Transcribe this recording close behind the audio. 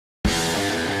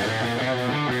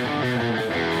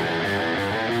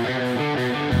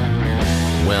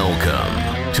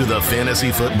to the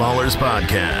Fantasy Footballers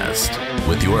Podcast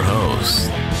with your hosts,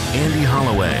 Andy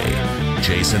Holloway,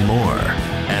 Jason Moore,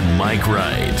 and Mike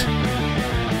Wright.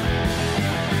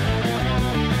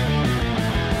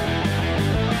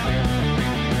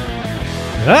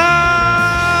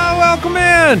 Welcome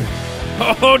in.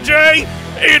 Oh, Jay,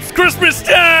 it's Christmas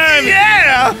time.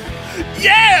 Yeah.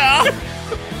 Yeah.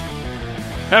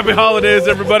 Happy holidays,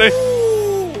 everybody.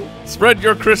 Spread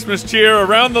your Christmas cheer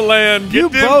around the land.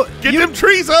 Get them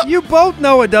trees up. You both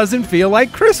know it doesn't feel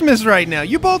like Christmas right now.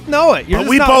 You both know it. But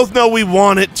we both know we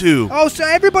want it to. Oh, so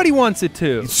everybody wants it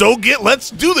to. So let's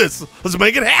do this. Let's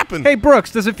make it happen. Hey,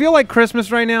 Brooks, does it feel like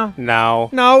Christmas right now? No.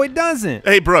 No, it doesn't.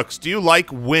 Hey, Brooks, do you like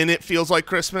when it feels like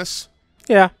Christmas?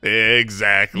 Yeah.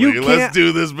 Exactly. Let's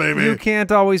do this, baby. You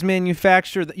can't always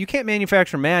manufacture you can't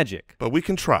manufacture magic. But we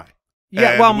can try.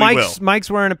 Yeah, well,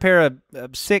 Mike's wearing a pair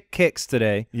of sick kicks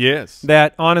today. Yes.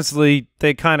 That, honestly,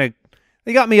 they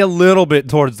got me a little bit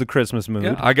towards the Christmas mood.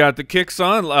 Yeah, I got the kicks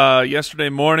on yesterday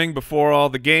morning before all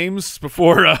the games,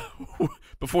 before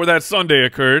that Sunday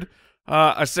occurred.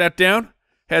 I sat down,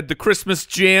 had the Christmas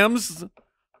jams.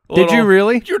 Did you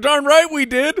really? You're darn right we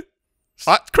did.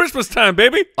 It's Christmas time,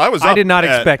 baby. I did not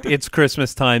expect it's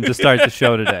Christmas time to start the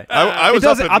show today.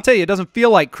 I'll tell you, it doesn't feel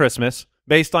like Christmas.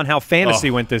 Based on how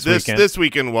fantasy went this weekend. This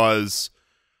weekend was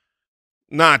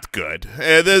not good.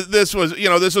 This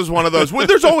was one of those.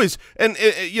 There's always, and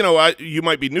you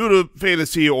might be new to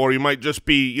fantasy, or you might just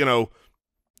be,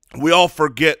 we all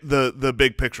forget the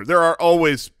big picture. There are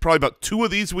always probably about 2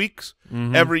 of these weeks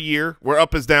every year where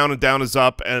up is down and down is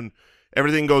up, and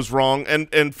everything goes wrong.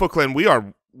 And Foot Clan, we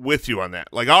are with you on that.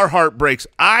 Like, our heart breaks.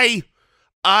 I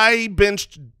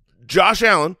benched Josh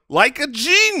Allen like a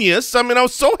genius. I mean, I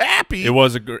was so happy. It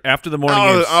was after the morning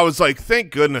games. I was like,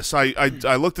 thank goodness. I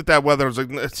looked at that weather. I was like,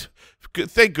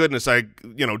 thank goodness I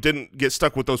didn't get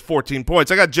stuck with those 14 points.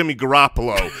 I got Jimmy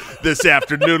Garoppolo this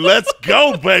afternoon. Let's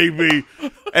go, baby.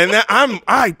 And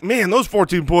man, those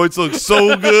 14 points look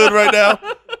so good right now.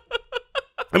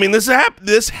 I mean, this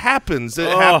happens. It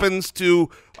happens to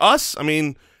us. I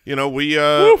mean, we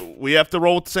have to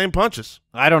roll with the same punches.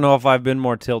 I don't know if I've been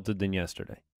more tilted than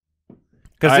yesterday.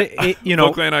 Because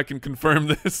Foot Clan, I can confirm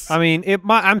this. I mean,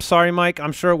 I'm sorry, Mike.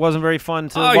 I'm sure it wasn't very fun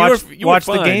to watch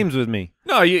the games with me.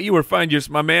 No, you were fine.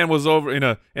 My man was over in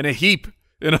a heap,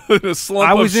 in a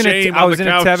slump of shame. I was in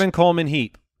a Tevin Coleman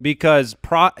heap because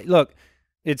look,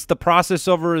 it's the process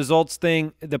over results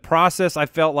thing. The process I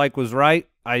felt like was right.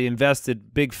 I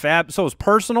invested big fab, so it was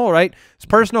personal, right? It's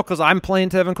personal because I'm playing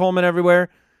Tevin Coleman everywhere,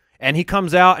 and he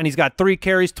comes out and he's got 3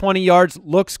 carries, 20 yards,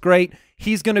 looks great.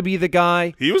 He's going to be the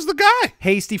guy. He was the guy.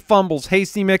 Hasty fumbles,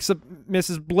 hasty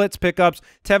misses blitz pickups.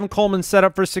 Tevin Coleman set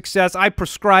up for success. I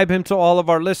prescribe him to all of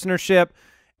our listenership,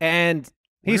 and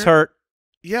he's hurt.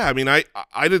 Yeah, I mean, I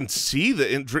didn't see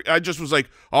the injury. I just was like,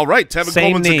 all right, Tevin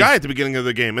Coleman's the guy at the beginning of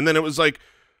the game. And then it was like,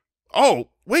 oh,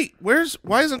 wait,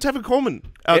 why isn't Tevin Coleman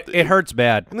out? It hurts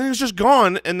bad. And then he's just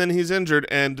gone, and then he's injured,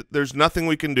 and there's nothing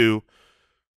we can do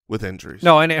with injuries.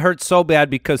 No, and it hurts so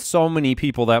bad because so many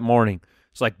people that morning,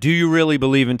 it's like, do you really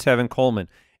believe in Tevin Coleman?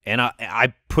 And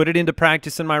I put it into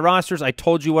practice in my rosters. I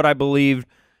told you what I believed,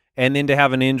 and then to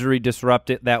have an injury disrupt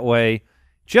it that way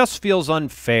just feels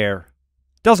unfair.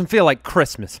 Doesn't feel like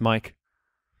Christmas, Mike.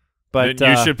 But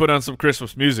you should put on some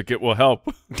Christmas music. It will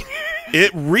help.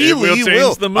 It really will.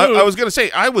 Change the mood. I was going to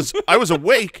say, I was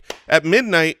awake at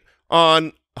midnight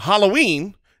on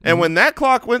Halloween, and when that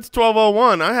clock went to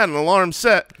 12:01, I had an alarm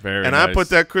set, I put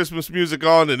that Christmas music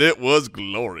on, and it was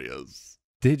glorious.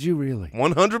 Did you really?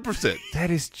 100%.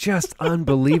 That is just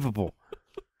unbelievable.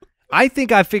 I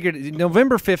think I figured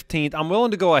November 15th, I'm willing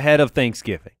to go ahead of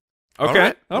Thanksgiving. Okay.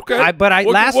 Right. Okay.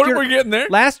 Last year we're getting there.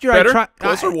 Last year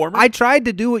warmer. I tried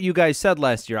to do what you guys said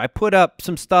last year. I put up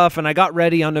some stuff and I got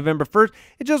ready on November 1st.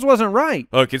 It just wasn't right.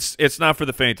 Look, it's not for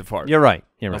the faint of heart. You're right.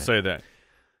 I'll say that.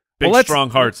 Big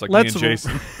strong hearts like me and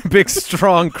Jason. Big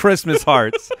strong Christmas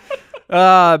hearts.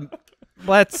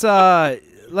 Let's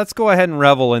go ahead and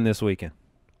revel in this weekend.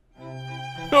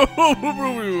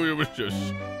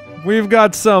 We've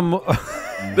got some.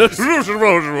 This is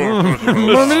Monday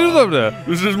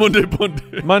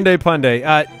Punday. Monday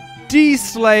Punday.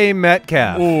 D-Slay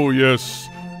Metcalf. Oh, yes.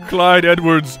 Clyde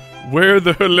Edwards, where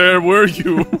the hell were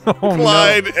you?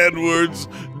 Clyde Edwards,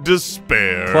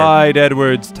 despair. Clyde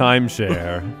Edwards,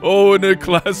 timeshare. Oh, and a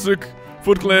classic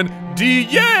Foot Clan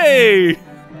D-Yay!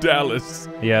 Dallas.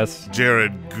 Yes.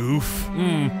 Jared Goof.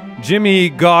 Jimmy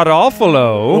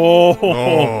Godolfalo.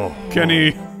 Oh.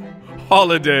 Kenny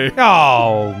Holiday.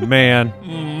 Oh, man.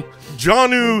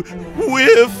 Jonnu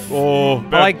Whiff. Oh,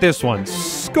 I like this one.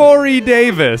 Scorey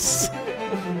Davis.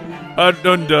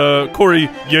 And Corey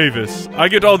Yavis. I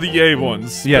get all the yay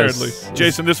ones, Yes. apparently.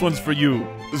 Jason, this one's for you.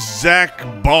 Zach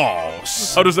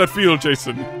Boss. How does that feel,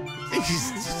 Jason?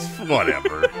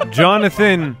 Whatever.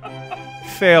 Jonathan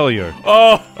Failure.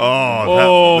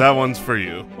 Oh, That one's for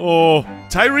you. oh.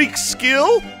 Tyreek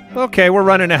Skill? Okay, we're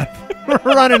running out.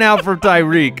 We're running out for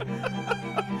Tyreek.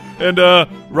 And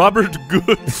Robert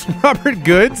Goods. Robert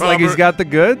Goods, like he's Robert- got the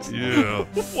goods. Yeah.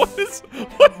 What is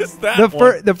that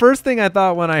one? The first thing I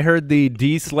thought when I heard the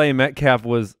D Slay Metcalf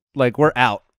was like, we're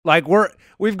out. Like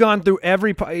we've gone through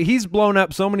every. He's blown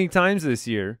up so many times this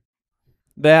year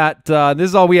that this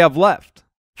is all we have left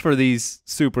for these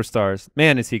superstars.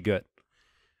 Man, is he good?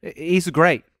 He's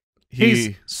great.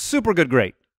 He's super good.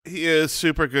 Great. He is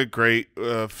super good, great,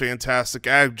 fantastic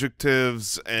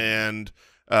adjectives, and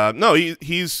no,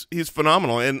 he's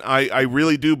phenomenal, and I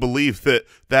really do believe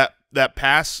that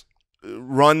pass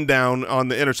rundown on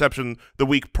the interception the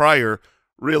week prior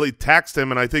really taxed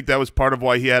him, and I think that was part of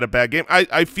why he had a bad game.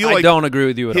 I feel like I don't agree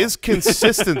with you at all. his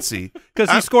consistency Because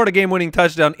he scored a game-winning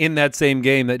touchdown in that same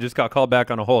game that just got called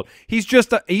back on a hold. He's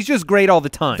just great all the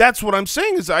time. That's what I'm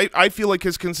saying. Is I feel like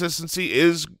his consistency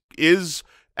is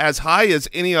as high as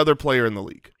any other player in the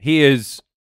league. He is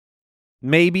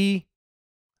maybe.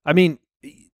 I mean,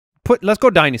 let's go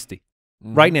dynasty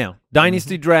right now.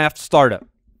 Dynasty draft startup.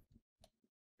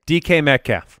 DK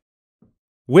Metcalf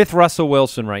with Russell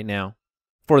Wilson right now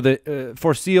for the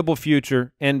foreseeable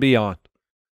future and beyond.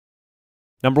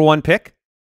 Number 1 pick.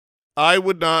 I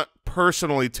would not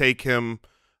personally take him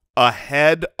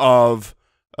ahead of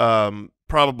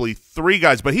probably 3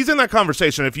 guys, but he's in that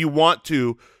conversation. If you want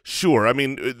to, sure. I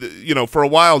mean, for a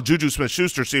while, Juju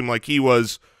Smith-Schuster seemed like he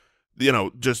was,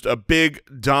 just a big,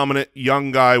 dominant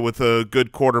young guy with a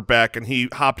good quarterback, and he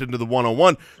hopped into the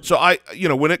 101. So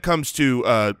when it comes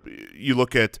to, you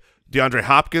look at DeAndre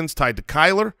Hopkins tied to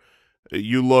Kyler,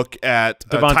 you look at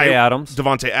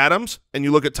Devontae Adams, and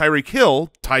you look at Tyreek Hill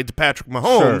tied to Patrick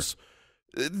Mahomes.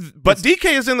 Sure. But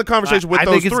DK is in the conversation with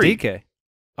those 3. I think it's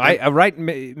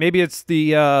DK. Maybe it's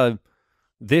the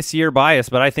this year bias,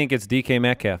 but I think it's DK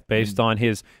Metcalf based on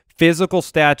his physical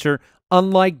stature.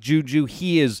 Unlike Juju,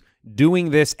 he is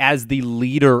doing this as the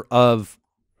leader of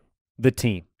the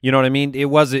team. You know what I mean?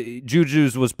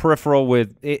 Juju's was peripheral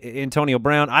with Antonio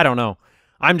Brown. I don't know.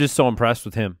 I'm just so impressed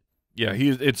with him. Yeah,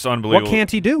 it's unbelievable. What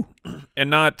can't he do?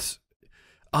 And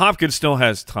Hopkins still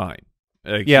has time.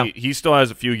 He still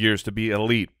has a few years to be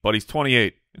elite, but he's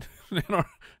 28.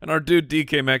 and our dude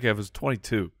DK Metcalf is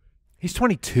 22. He's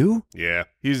 22? Yeah.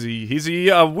 He's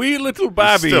a wee little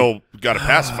baby. He's still got a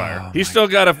pacifier. He's still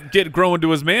got to get growing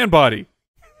to his man body.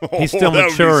 He's still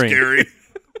maturing.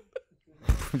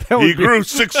 That would be scary. He grew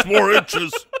 6 more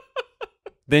inches.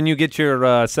 Then you get your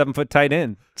 7-foot tight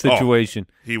end situation.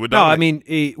 He would not. not. No, I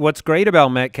mean, what's great about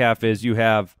Metcalf is you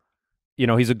have,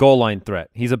 he's a goal line threat.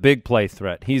 He's a big play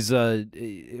threat. He's a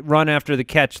run after the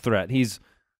catch threat. He's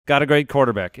got a great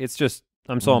quarterback. It's just,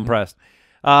 I'm so impressed.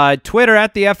 Twitter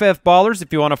at the FF Ballers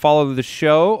if you want to follow the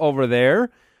show over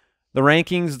there. The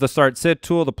rankings, the start-sit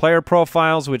tool, the player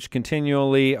profiles, which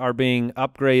continually are being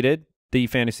upgraded.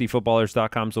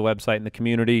 TheFantasyFootballers.com is the website in the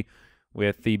community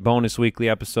with the bonus weekly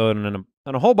episode and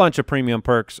a whole bunch of premium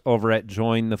perks over at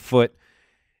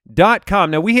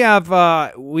jointhefoot.com. Now, we have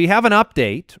an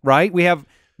update, right? We have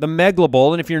the Megla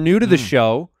Bowl, and if you're new to the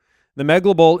show, the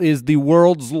Megla Bowl is the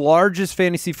world's largest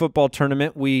fantasy football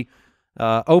tournament. We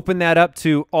opened that up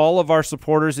to all of our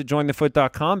supporters at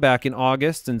jointhefoot.com back in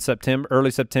August and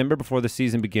early September before the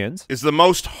season begins. It's the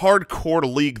most hardcore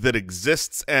league that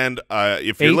exists, and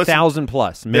if you're 8,000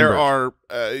 plus members. There are,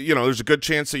 there's a good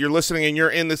chance that you're listening and you're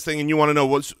in this thing and you want to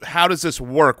know how does this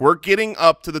work? We're getting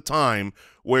up to the time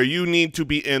where you need to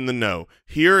be in the know.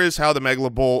 Here is how the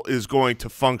Megla Bowl is going to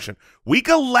function. Week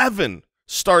 11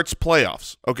 starts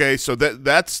playoffs. Okay, so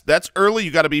that's early.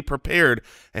 You got to be prepared.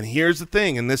 And here's the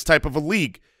thing: in this type of a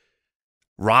league,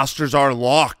 rosters are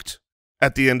locked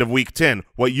at the end of week 10.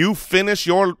 What you finish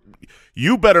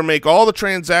you better make all the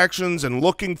transactions and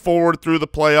looking forward through the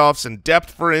playoffs and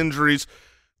depth for injuries.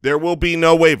 There will be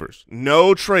no waivers,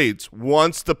 no trades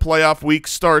once the playoff week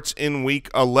starts in week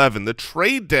 11. The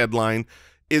trade deadline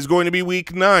is going to be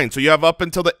week 9, so you have up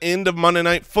until the end of Monday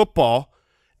Night Football.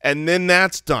 And then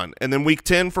that's done. And then week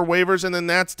 10 for waivers, and then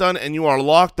that's done, and you are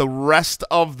locked the rest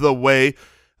of the way.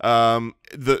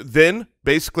 Then,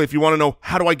 basically, if you want to know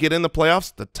how do I get in the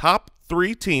playoffs, the top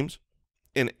 3 teams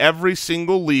in every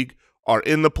single league are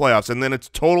in the playoffs. And then it's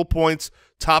total points,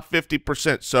 top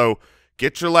 50%. So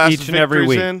get your last each and every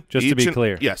week, in. just to be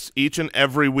clear. Yes, each and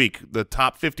every week. The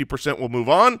top 50% will move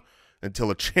on until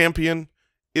a champion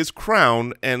is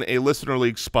crowned and a listener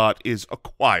league spot is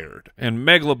acquired. And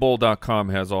megalabowl.com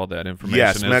has all that information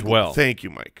Yes, as well. Thank you,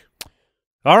 Mike.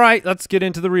 All right, let's get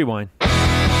into the rewind.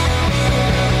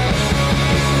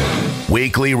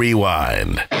 Weekly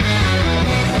Rewind.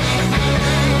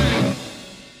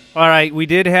 All right, we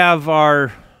did have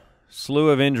our slew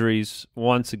of injuries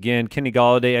once again. Kenny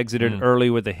Golladay exited early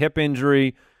with a hip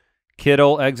injury.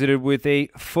 Kittle exited with a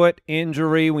foot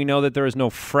injury. We know that there is no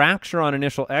fracture on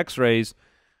initial x-rays,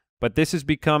 but this is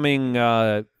becoming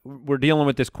we're dealing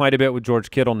with this quite a bit with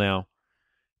George Kittle now.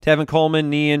 Tevin Coleman,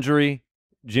 knee injury.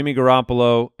 Jimmy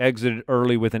Garoppolo exited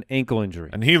early with an ankle injury.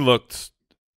 And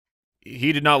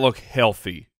he did not look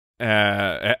healthy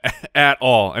at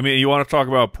all. I mean, you want to talk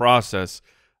about process.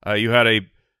 You had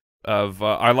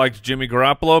I liked Jimmy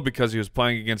Garoppolo because he was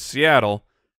playing against Seattle,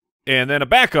 and then a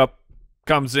backup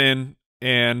comes in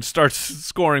and starts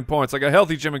scoring points. Like a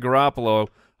healthy Jimmy Garoppolo,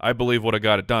 I believe, would have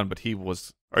got it done, but he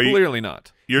was clearly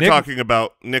not. You're talking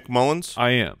about Nick Mullins?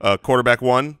 I am. Quarterback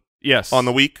one? Yes. On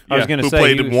the week? I was going to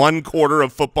say. Who played 1 quarter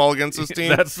of football against this team?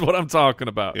 That's what I'm talking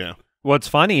about. Yeah. What's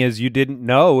funny is you didn't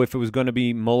know if it was going to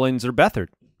be Mullins or Beathard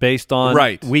based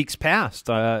on weeks past,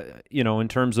 in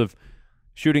terms of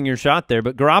shooting your shot there.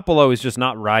 But Garoppolo is just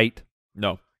not right.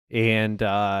 No. And,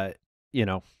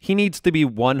 he needs to be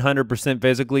 100%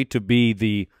 physically to be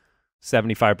the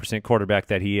 75% quarterback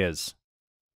that he is.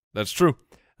 That's true.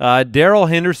 Darrell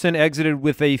Henderson exited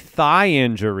with a thigh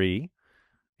injury.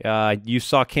 You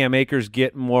saw Cam Akers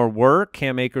get more work.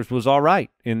 Cam Akers was all right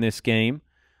in this game.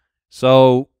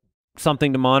 So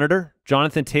something to monitor.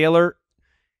 Jonathan Taylor.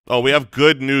 Oh, we have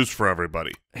good news for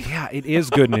everybody. Yeah, it is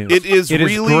good news. It is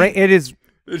really great. It is.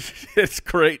 It's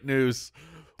great news.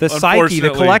 The psyche,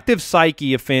 the collective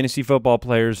psyche of fantasy football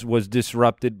players was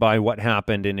disrupted by what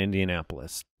happened in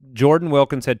Indianapolis. Jordan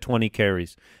Wilkins had 20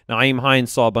 carries. Nyheim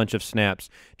Hines saw a bunch of snaps.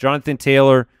 Jonathan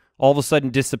Taylor all of a sudden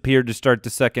disappeared to start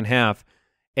the second half,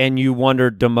 and you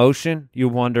wondered demotion. You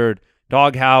wondered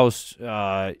doghouse.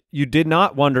 You did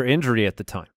not wonder injury at the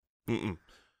time.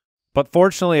 But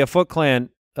fortunately, a Foot Clan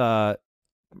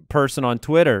person on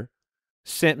Twitter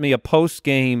sent me a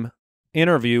post-game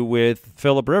interview with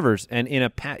Phillip Rivers, and in a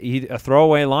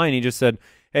throwaway line, he just said,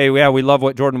 "Hey, yeah, we love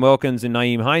what Jordan Wilkins and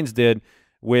Nyheim Hines did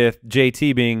with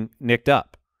JT being nicked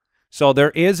up." So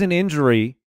there is an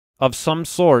injury of some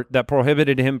sort that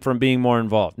prohibited him from being more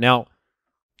involved. Now,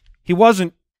 he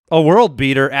wasn't a world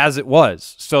beater as it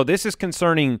was, so this is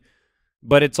concerning,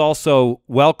 but it's also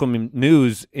welcome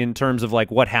news in terms of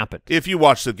like what happened. If you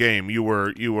watched the game, you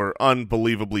were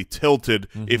unbelievably tilted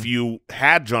if you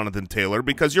had Jonathan Taylor,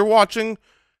 because you're watching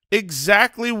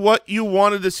exactly what you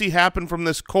wanted to see happen from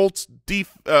this Colts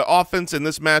offense in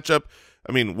this matchup.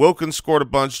 I mean, Wilkins scored a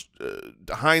bunch,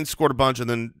 Hines scored a bunch, and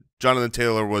then Jonathan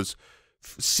Taylor was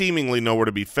seemingly nowhere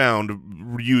to be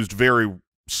found, used very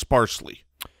sparsely.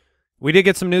 We did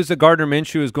get some news that Gardner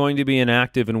Minshew is going to be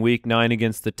inactive in Week 9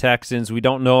 against the Texans. We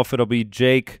don't know if it'll be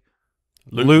Jake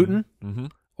Luton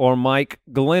or Mike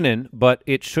Glennon, but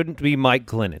it shouldn't be Mike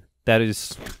Glennon. That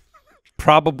is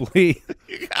probably –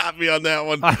 You got me on that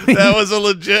one. That was a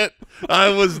legit – I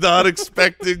was not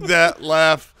expecting that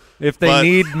laugh. If they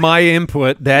need my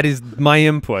input, that is my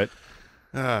input.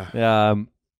 Cliff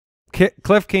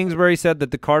Kingsbury said that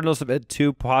the Cardinals have had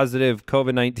 2 positive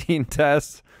COVID-19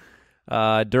 tests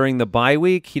during the bye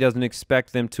week. He doesn't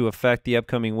expect them to affect the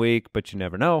upcoming week, but you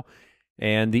never know.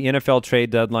 And the NFL trade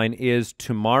deadline is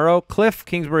tomorrow. Cliff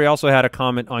Kingsbury also had a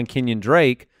comment on Kenyon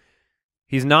Drake.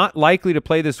 He's not likely to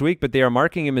play this week, but they are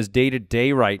marking him as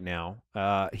day-to-day right now.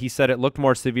 He said it looked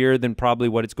more severe than probably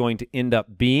what it's going to end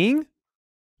up being.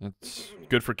 That's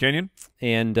good for Kenyon.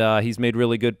 And he's made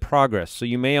really good progress. So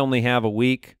you may only have a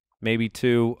week, maybe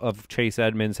 2, of Chase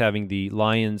Edmonds having the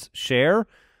Lions share,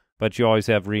 but you always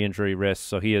have re-injury risks,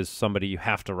 so he is somebody you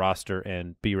have to roster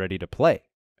and be ready to play.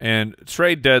 And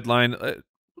trade deadline,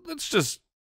 let's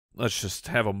just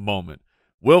have a moment.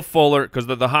 Will Fuller, because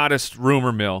the hottest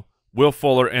rumor mill, Will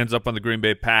Fuller ends up on the Green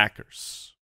Bay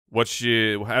Packers.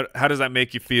 How does that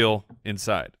make you feel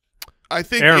inside? I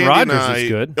think Aaron Rodgers is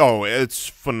good. Oh, it's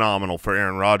phenomenal for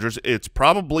Aaron Rodgers. It's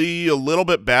probably a little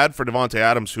bit bad for Devontae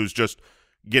Adams, who's just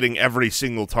getting every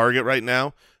single target right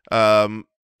now.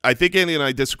 I think Andy and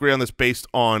I disagree on this based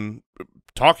on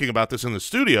talking about this in the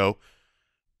studio.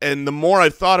 And the more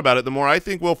I've thought about it, the more I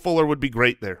think Will Fuller would be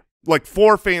great there. Like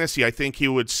for fantasy, I think he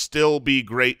would still be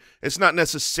great. It's not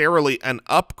necessarily an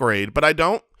upgrade, but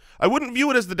I wouldn't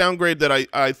view it as the downgrade that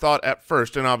I thought at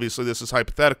first. And obviously this is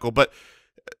hypothetical, but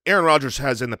Aaron Rodgers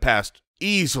has in the past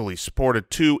easily sported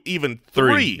 2, even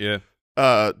 3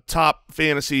 top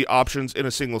fantasy options in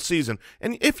a single season.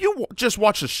 And if you just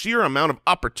watch the sheer amount of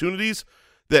opportunities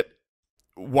that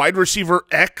wide receiver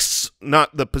X,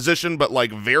 not the position, but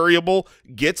like variable,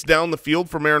 gets down the field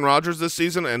from Aaron Rodgers this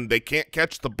season and they can't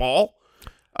catch the ball,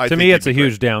 to me, it's a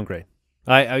huge downgrade.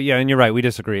 Yeah, and you're right. We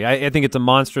disagree. I think it's a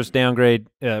monstrous downgrade.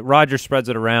 Rodgers spreads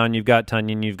it around. You've got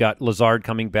Tunyon. You've got Lazard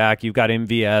coming back. You've got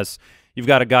MVS. You've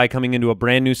got a guy coming into a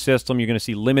brand new system. You're going to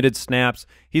see limited snaps.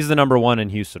 He's the #1 in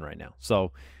Houston right now.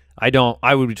 So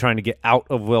I would be trying to get out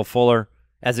of Will Fuller,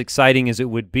 as exciting as it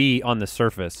would be on the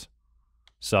surface.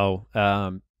 So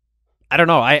I don't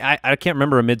know. I can't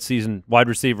remember a midseason wide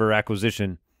receiver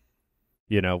acquisition,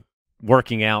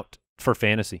 working out for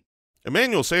fantasy.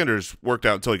 Emmanuel Sanders worked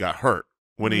out until he got hurt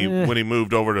when he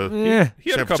moved over to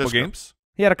he had a couple games.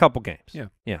 He had a couple games.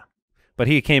 Yeah. But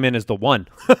he came in as the one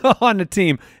on the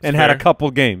team and had a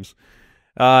couple games.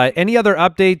 Any other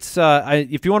updates?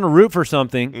 If you want to root for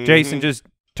something, Jason, just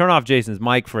turn off Jason's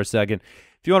mic for a second.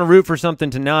 If you want to root for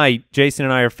something tonight, Jason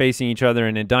and I are facing each other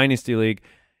in a Dynasty League,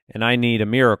 and I need a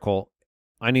miracle.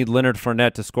 I need Leonard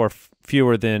Fournette to score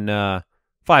fewer than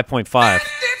 5.5.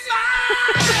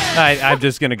 I'm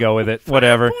just going to go with it.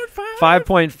 Whatever.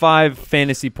 5.5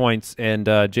 fantasy points, and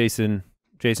Jason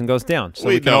goes down. So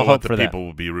we can all hope for that. We know what the people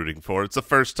will be rooting for. It's the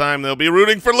first time they'll be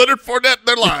rooting for Leonard Fournette in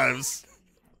their lives.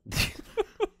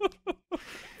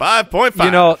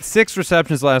 5.5. 6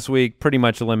 receptions last week pretty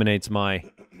much eliminates my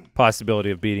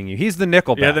possibility of beating you. He's the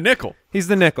nickel back. Yeah, the nickel. He's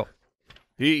the nickel.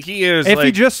 He is. If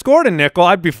he just scored a nickel,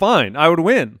 I'd be fine. I would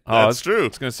win. Oh, that's true. I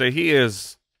was going to say he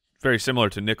is very similar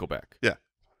to Nickelback. Yeah.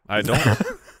 I don't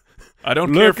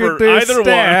care for either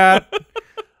one.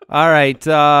 All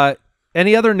right.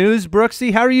 Any other news,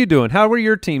 Brooksy? How are you doing? How were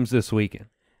your teams this weekend?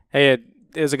 Hey, it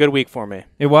was a good week for me.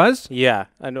 It was? Yeah.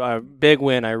 A big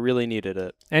win. I really needed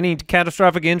it. Any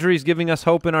catastrophic injuries giving us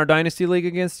hope in our Dynasty League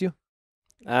against you?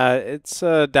 It's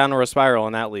a downward spiral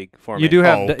in that league for me. You do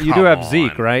have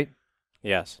Zeke, right?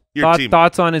 Yes.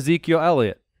 Thoughts on Ezekiel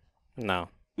Elliott? No.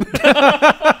 Who's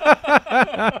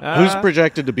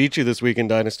projected to beat you this week in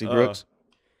Dynasty, Brooks?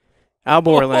 Al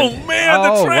Borland. Oh, man,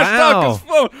 the trash talk is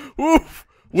flowing. Oof.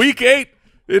 Week 8,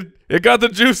 it got the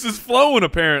juices flowing,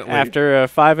 apparently. After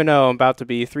 5-0, I'm about to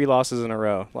be 3 losses in a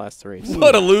row, last 3. So.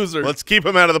 What a loser. Let's keep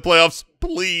him out of the playoffs,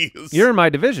 please. You're in my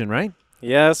division, right?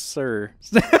 Yes, sir.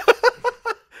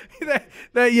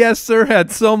 that yes, sir,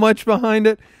 had so much behind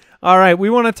it. All right, we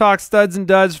want to talk studs and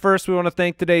duds. First, we want to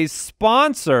thank today's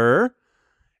sponsor,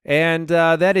 and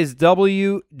that is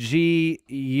WGU.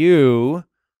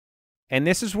 And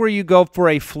this is where you go for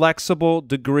a flexible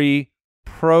degree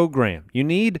program. You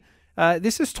need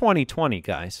this is 2020,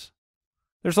 guys.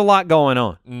 There's a lot going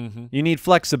on. You need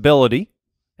flexibility,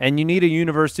 and you need a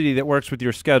university that works with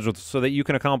your schedule so that you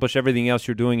can accomplish everything else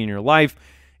you're doing in your life.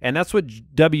 And that's what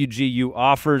WGU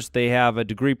offers. They have a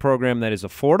degree program that is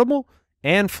affordable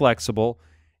and flexible.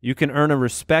 You can earn a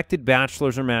respected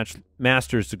bachelor's or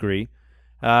master's degree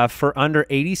for under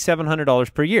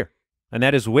 $8,700 per year, and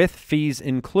that is with fees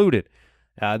included.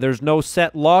 There's no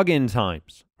set login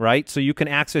times, right? So you can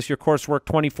access your coursework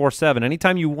 24/7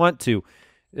 anytime you want to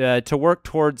work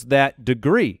towards that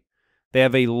degree. They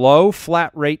have a low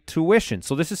flat rate tuition.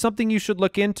 So this is something you should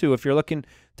look into if you're looking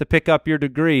to pick up your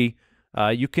degree.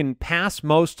 You can pass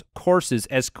most courses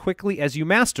as quickly as you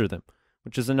master them,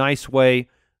 which is a nice way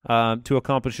to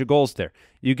accomplish your goals there.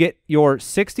 You get your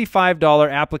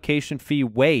 $65 application fee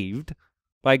waived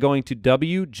by going to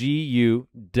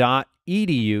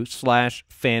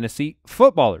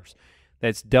wgu.edu/fantasyfootballers.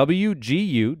 That's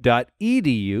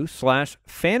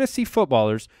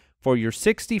wgu.edu/fantasyfootballers for your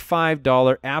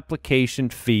 $65 application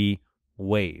fee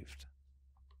waived.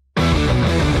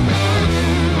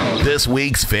 This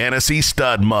week's Fantasy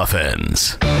Stud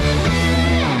Muffins.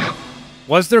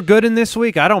 Was there good in this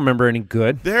week? I don't remember any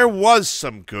good. There was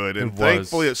some good, and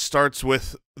thankfully it starts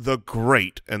with the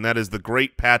great, and that is the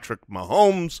great Patrick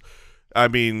Mahomes. I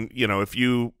mean, if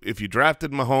you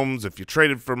drafted Mahomes, if you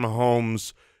traded for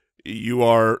Mahomes, you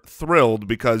are thrilled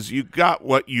because you got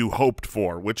what you hoped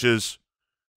for, which is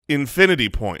infinity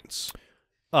points.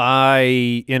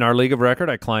 In our league of record,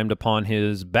 I climbed upon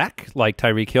his back like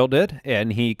Tyreek Hill did,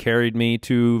 and he carried me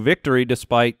to victory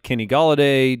despite Kenny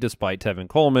Golladay, despite Tevin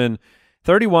Coleman.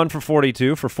 31 for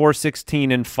 42 for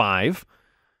 416 and 5.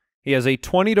 He has a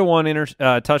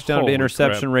 20-to-1 touchdown to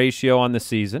interception ratio on the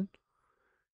season,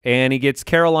 and he gets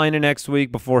Carolina next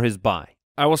week before his bye.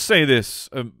 I will say this,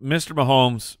 Mr.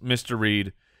 Mahomes, Mr.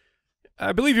 Reed,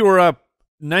 I believe you were up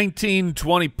 19,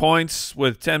 20 points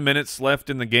with 10 minutes left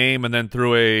in the game, and then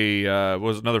threw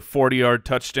another 40-yard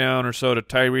touchdown or so to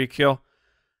Tyreek Hill.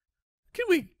 Can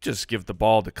we just give the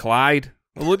ball to Clyde?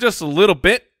 Just a little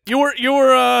bit.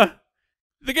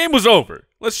 The game was over.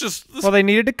 Let's well, they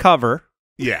needed to cover.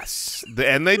 Yes,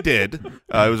 and they did.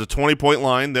 It was a 20-point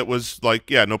line that was like,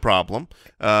 yeah, no problem.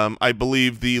 I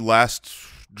believe the last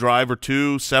drive or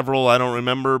two, several, I don't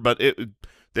remember, but they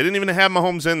didn't even have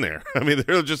Mahomes in there. I mean,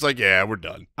 they were just like, yeah, we're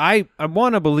done. I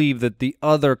want to believe that the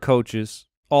other coaches,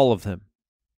 all of them,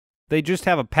 they just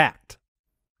have a pact,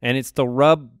 and it's to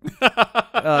rub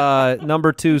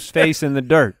number two's face in the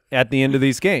dirt at the end of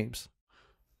these games.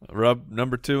 Rub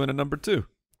number 2 and a number 2.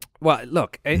 Well,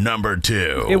 look. Number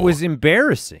 2. It was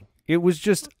embarrassing. It was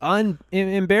just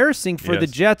embarrassing for the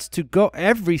Jets to go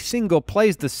every single play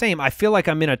is the same. I feel like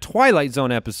I'm in a Twilight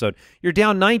Zone episode. You're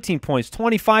down 19 points,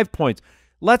 25 points.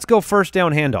 Let's go first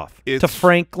down handoff to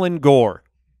Franklin Gore.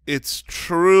 It's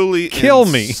truly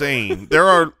insane. There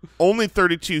are only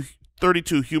 32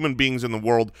 human beings in the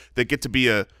world that get to be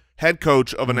a head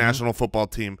coach of a national football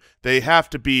team. They have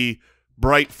to be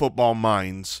bright football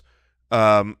minds.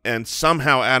 And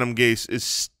somehow Adam Gase is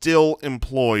still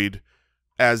employed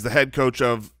as the head coach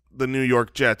of the New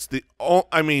York Jets.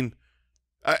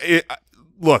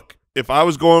 Look, if I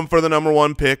was going for the number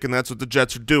 1 pick and that's what the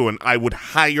Jets are doing, I would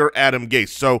hire Adam Gase.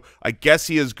 So I guess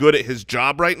he is good at his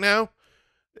job right now.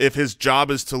 If his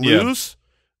job is to lose,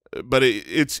 but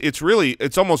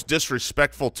it's almost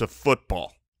disrespectful to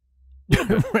football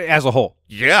as a whole.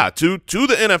 Yeah, to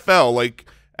the NFL, like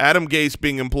Adam Gase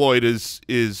being employed is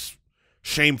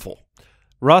shameful.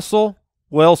 Russell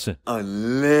Wilson,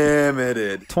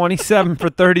 unlimited, 27 for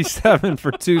 37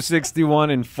 for 261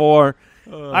 and 4.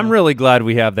 I'm really glad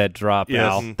we have that drop,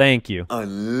 Al. Thank you.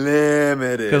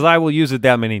 Unlimited, because I will use it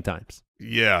that many times.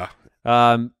 Yeah.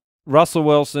 Russell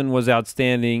Wilson was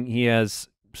outstanding. He has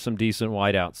some decent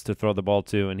wideouts to throw the ball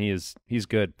to, and he's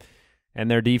good. And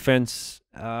their defense,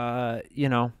 DK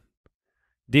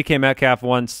Metcalf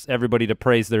wants everybody to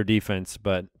praise their defense,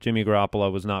 but Jimmy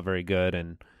Garoppolo was not very good,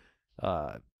 and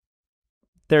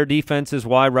their defense is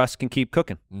why Russ can keep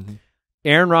cooking.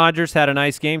 Aaron Rodgers had a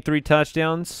nice game, 3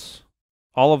 touchdowns,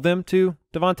 all of them to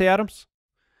Devontae Adams,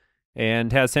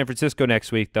 and has San Francisco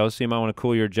next week, though, so you might want to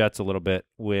cool your jets a little bit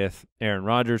with Aaron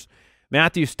Rodgers.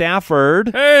 Matthew Stafford.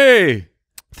 Hey!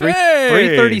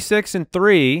 336 and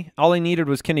 3. All he needed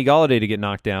was Kenny Golladay to get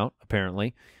knocked out,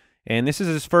 apparently. And this is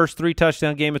his first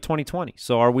 3-touchdown game of 2020.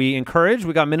 So are we encouraged?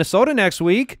 We got Minnesota next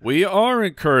week. We are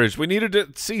encouraged. We needed to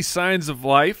see signs of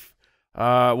life.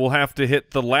 We'll have to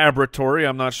hit the laboratory.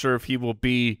 I'm not sure if he will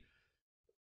be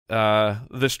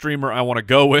the streamer I want to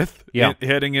go with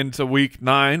heading into week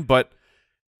 9, but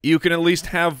you can at least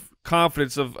have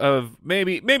confidence of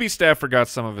maybe Stafford got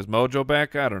some of his mojo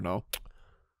back. I don't know.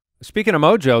 Speaking of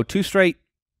mojo, 2 straight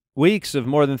weeks of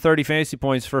more than 30 fantasy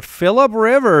points for Phillip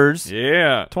Rivers.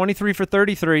 Yeah. 23 for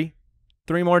 33.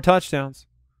 3 more touchdowns.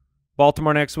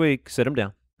 Baltimore next week. Sit him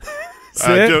down.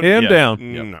 Sit him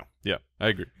down. No. Yeah, I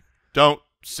agree.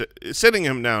 Sitting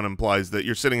him down implies that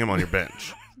you're sitting him on your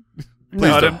bench.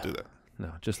 Please don't do that.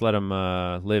 No, just let him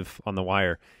live on the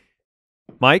wire.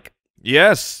 Mike?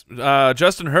 Yes.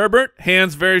 Justin Herbert,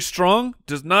 hands very strong,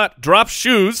 does not drop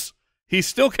shoes. He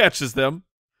still catches them.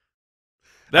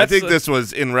 I think this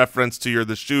was in reference to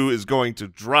the shoe is going to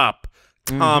drop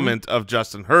comment of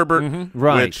Justin Herbert,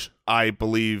 right? Which I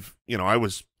believe, I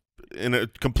was in a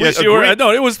complete. Yes, you were.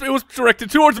 No, it was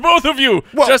directed towards both of you.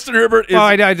 Well, Justin Herbert is. Well,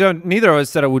 I don't. Neither of us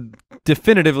said it would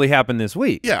definitively happen this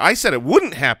week. Yeah, I said it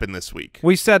wouldn't happen this week.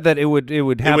 We said that it would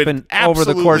happen over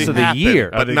the course of the year,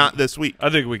 but not this week. I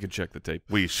think we can check the tape.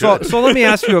 We should. So let me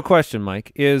ask you a question,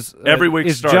 Mike. Is every week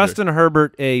Justin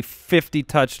Herbert a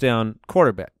 50-touchdown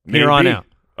quarterback here on out?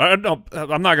 No,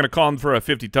 I'm not going to call him for a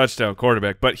 50-touchdown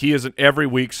quarterback, but he is an every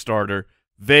week starter.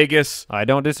 Vegas. I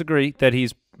don't disagree that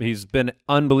he's been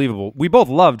unbelievable. We both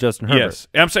love Justin Herbert. Yes,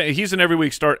 I'm saying he's an every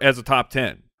week start as a top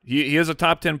 10. He is a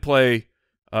top 10 play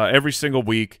every single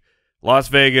week. Las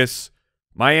Vegas,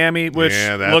 Miami, which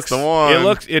that's the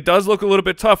one. It does look a little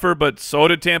bit tougher, but so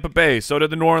did Tampa Bay, so did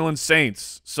the New Orleans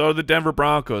Saints, so did the Denver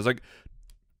Broncos. Like,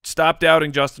 stop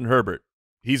doubting Justin Herbert.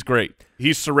 He's great. He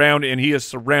is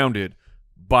surrounded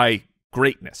by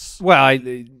greatness. Well,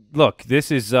 look,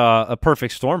 this is a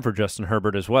perfect storm for Justin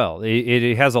Herbert as well.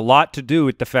 It has a lot to do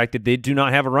with the fact that they do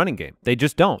not have a running game. They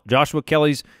just don't. Joshua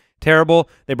Kelly's terrible.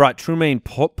 They brought Trumaine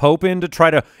Pope in to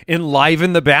try to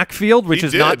enliven the backfield, which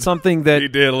is not something that he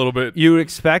did a little bit you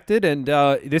expected. And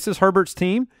this is Herbert's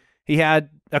team. He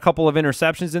had a couple of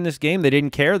interceptions in this game. They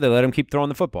didn't care. They let him keep throwing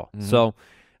the football. So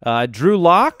Drew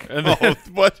Lock.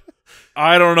 What?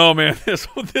 I don't know, man.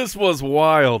 This was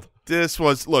wild.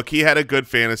 Look, he had a good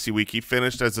fantasy week. He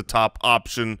finished as a top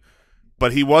option,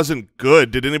 but he wasn't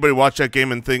good. Did anybody watch that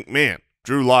game and think, man,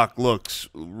 Drew Lock looks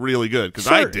really good? Because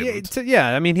I didn't.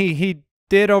 Yeah, I mean, he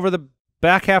did over the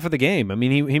back half of the game. I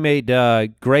mean, he made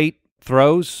great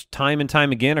throws time and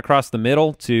time again across the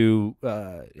middle to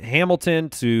Hamilton,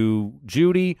 to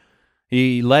Judy.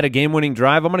 He led a game-winning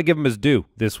drive. I'm going to give him his due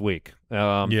this week.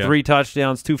 3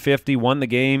 touchdowns, 250, won the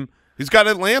game. He's got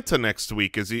Atlanta next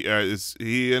week. Is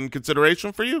he in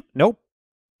consideration for you? Nope.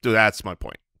 Dude, that's my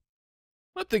point.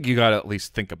 I think you got to at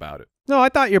least think about it. No, I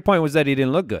thought your point was that he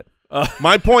didn't look good.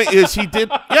 My point is he did.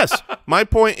 Yes, my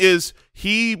point is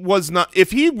he was not.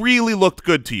 If he really looked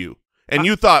good to you, and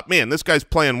you thought, man, this guy's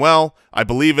playing well, I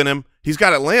believe in him. He's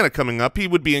got Atlanta coming up. He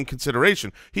would be in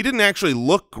consideration. He didn't actually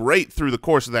look great through the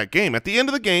course of that game. At the end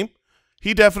of the game,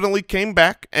 he definitely came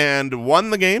back and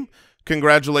won the game.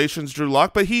 Congratulations, Drew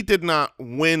Lock. But he did not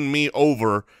win me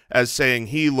over as saying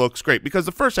he looks great, because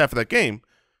the first half of that game,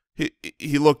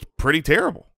 he looked pretty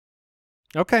terrible.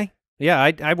 Okay. Yeah,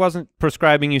 I wasn't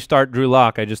prescribing you start Drew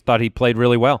Lock. I just thought he played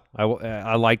really well.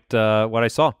 I liked what I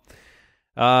saw.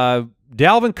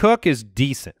 Dalvin Cook is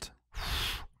decent.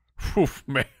 Oof,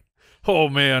 man. Oh,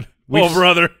 man.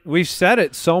 Brother. We've said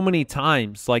it so many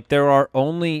times. Like, there are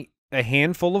only a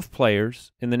handful of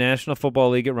players in the National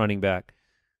Football League at running back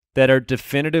that are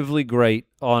definitively great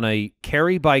on a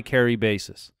carry-by-carry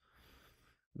basis.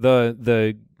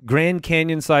 The Grand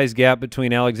Canyon-sized gap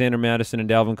between Alexander Mattison and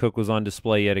Dalvin Cook was on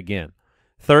display yet again.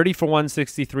 30 for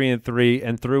 163 and 3,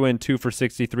 and threw in 2 for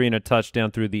 63 and a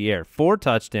touchdown through the air. 4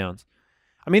 touchdowns.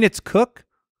 I mean, it's Cook.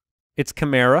 It's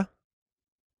Kamara.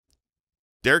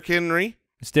 Derrick Henry.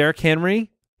 It's Derrick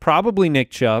Henry. Probably Nick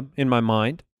Chubb in my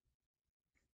mind.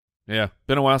 Yeah,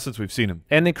 been a while since we've seen him.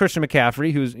 And then Christian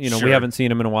McCaffrey, who's, Sure. we haven't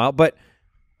seen him in a while. But,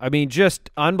 I mean, just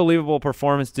unbelievable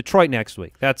performance. Detroit next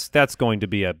week. That's going to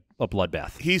be a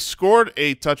bloodbath. He scored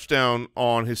a touchdown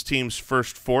on his team's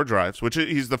first 4 drives, which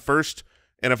he's the first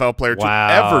NFL player to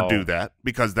ever do that,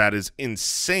 because that is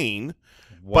insane.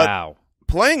 Wow. But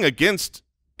playing against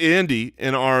Indy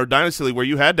in our Dynasty League where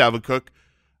you had Dalvin Cook,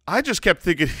 I just kept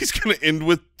thinking he's going to end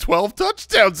with 12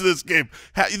 touchdowns in this game.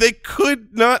 They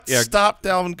could not stop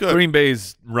Dalvin Cook. Green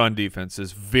Bay's run defense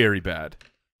is very bad.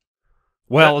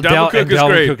 Well, Dalvin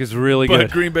Cook is really good.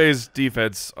 But Green Bay's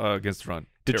defense against the run.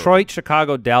 Detroit,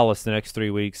 Chicago, Dallas the next 3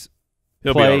 weeks.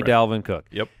 He'll Play be all right. Dalvin Cook.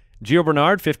 Yep. Gio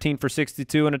Bernard, 15 for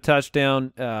 62 and a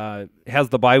touchdown. Has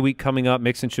the bye week coming up.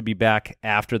 Mixon should be back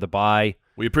after the bye.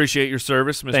 We appreciate your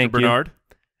service, Mr. Thank you. Bernard.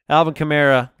 Alvin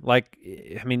Kamara,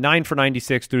 9 for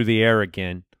 96 through the air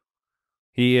again.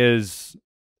 He is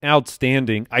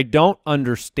outstanding. I don't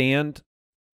understand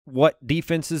what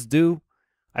defenses do.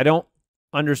 I don't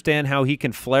understand how he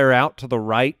can flare out to the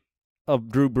right of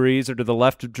Drew Brees or to the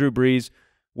left of Drew Brees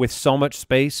with so much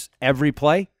space every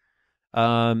play.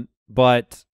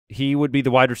 But he would be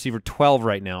the wide receiver 12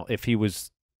 right now if he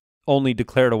was only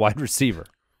declared a wide receiver.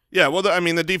 Yeah, well, I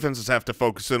mean, the defenses have to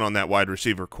focus in on that wide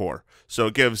receiver core. So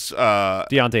it gives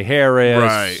Deontay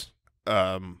Harris.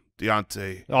 Right.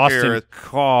 Deontay Austin Harris.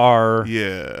 Carr.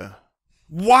 Yeah.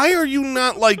 Why are you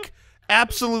not, like,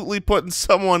 absolutely putting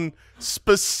someone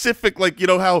specific, like, you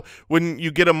know how when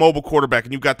you get a mobile quarterback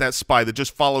and you've got that spy that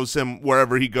just follows him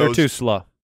wherever he goes. They're too slow.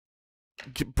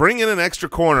 Bring in an extra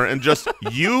corner and just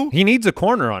you. He needs a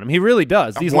corner on him. He really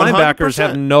does. These 100%. linebackers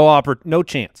have no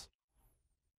chance.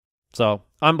 So,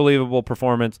 unbelievable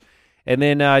performance. And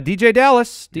then DJ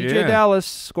Dallas. DJ Dallas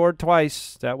scored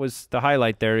twice. That was the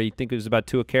highlight there. You think it was about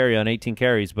 2 a carry on 18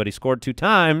 carries, but he scored 2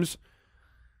 times.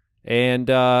 And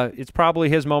it's probably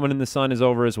his moment in the sun is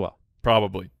over as well.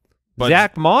 Probably. But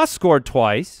Zach Moss scored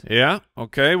twice. Yeah.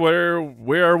 Okay.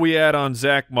 Where are we at on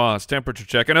Zach Moss? Temperature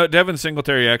check. I know Devin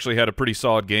Singletary actually had a pretty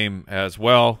solid game as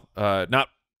well. Not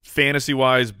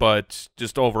fantasy-wise, but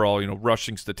just overall,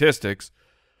 rushing statistics.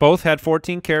 Both had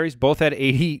 14 carries. Both had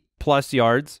 80-plus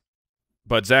yards.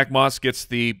 But Zach Moss gets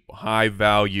the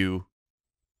high-value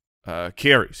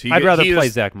carries. I'd rather play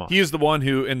Zach Moss. He is the one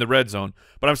who in the red zone.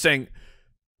 But I'm saying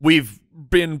we've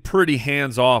been pretty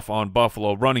hands-off on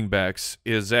Buffalo running backs.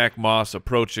 Is Zach Moss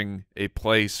approaching a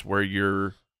place where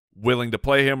you're willing to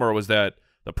play him, or was that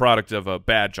the product of a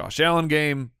bad Josh Allen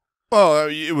game? Well,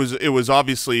 it was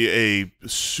obviously a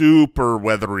super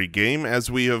weathery game,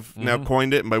 as we have now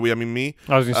coined it, and by we I mean me.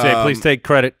 I was going to say, please take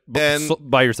credit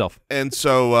by yourself. And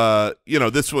so,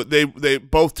 this they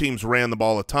both teams ran the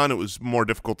ball a ton. It was more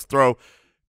difficult to throw.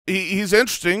 He's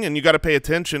interesting, and you got to pay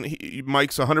attention.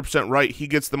 Mike's 100% right. He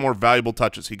gets the more valuable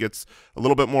touches. He gets a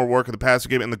little bit more work in the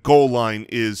passing game, and the goal line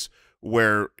is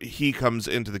where he comes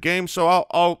into the game. So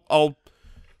I'll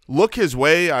look his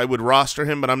way. I would roster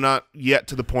him, but I'm not yet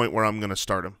to the point where I'm going to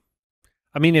start him.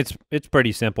 I mean, it's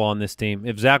pretty simple on this team.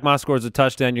 If Zach Moss scores a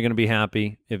touchdown, you're going to be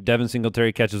happy. If Devin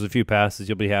Singletary catches a few passes,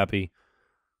 you'll be happy.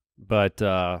 But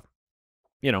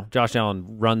Josh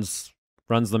Allen runs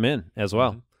them in as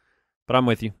well. but I'm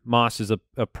with you. Moss is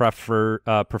a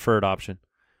preferred option.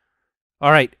 All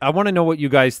right, I want to know what you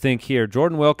guys think here.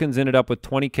 Jordan Wilkins ended up with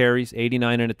 20 carries,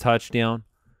 89 and a touchdown.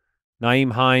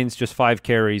 Nyheim Hines, just 5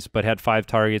 carries, but had 5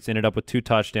 targets, ended up with 2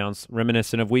 touchdowns,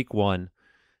 reminiscent of week 1.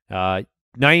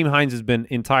 Nyheim Hines has been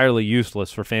entirely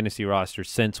useless for fantasy rosters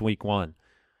since week 1,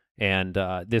 and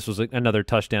this was another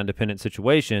touchdown-dependent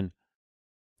situation.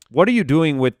 What are you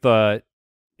doing with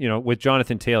with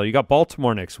Jonathan Taylor? You got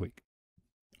Baltimore next week.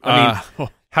 I mean,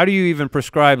 how do you even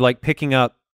prescribe like picking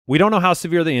up? We don't know how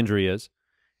severe the injury is,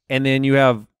 and then you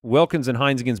have Wilkins and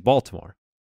Hines against Baltimore.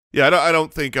 Yeah, I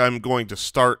don't think I'm going to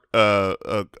start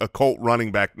a Colt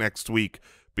running back next week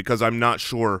because I'm not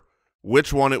sure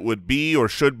which one it would be or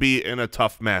should be in a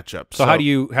tough matchup. So how do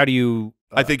you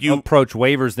I think you approach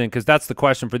waivers then? Because that's the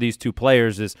question for these two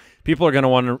players is people are going to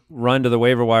want to run to the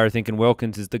waiver wire thinking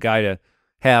Wilkins is the guy to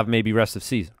have maybe rest of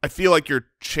season. I feel like you're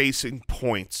chasing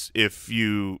points if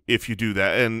you do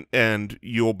that, and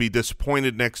you'll be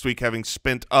disappointed next week having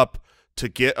spent up to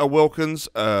get a Wilkins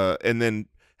and then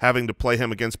having to play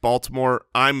him against Baltimore.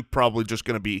 I'm probably just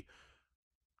going to be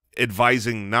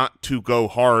advising not to go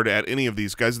hard at any of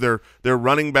these guys. They're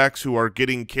running backs who are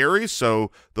getting carries, so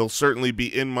they'll certainly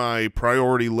be in my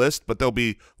priority list, but they'll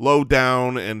be low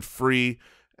down and free,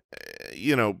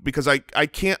 because I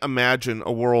can't imagine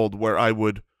a world where I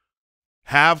would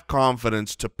have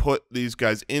confidence to put these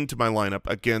guys into my lineup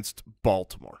against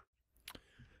Baltimore.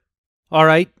 All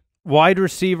right. Wide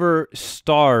receiver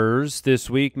stars this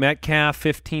week. Metcalf,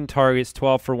 15 targets,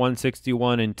 12 for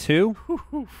 161 and 2.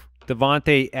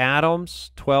 Devontae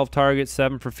Adams, 12 targets,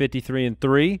 7 for 53 and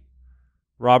 3.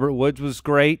 Robert Woods was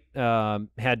great.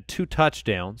 Had 2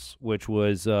 touchdowns, which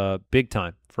was big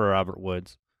time for Robert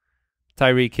Woods.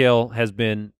 Tyreek Hill has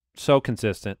been so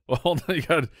consistent. Well,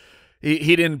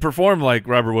 he didn't perform like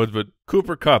Robert Woods, but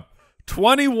Cooper Kupp,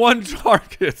 21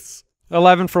 targets.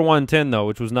 11 for 110, though,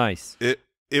 which was nice.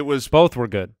 It was both were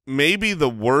good. Maybe the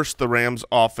worst the Rams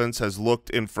offense has looked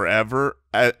in forever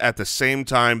at the same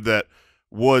time that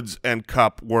Woods and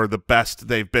Kupp were the best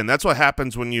they've been. That's what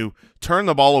happens when you turn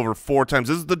the ball over 4 times.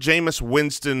 This is the Jameis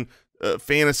Winston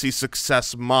fantasy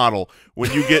success model.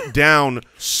 When you get down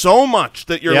so much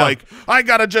that you're like, I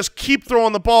got to just keep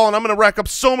throwing the ball and I'm going to rack up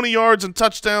so many yards and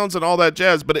touchdowns and all that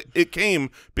jazz. But it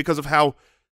came because of how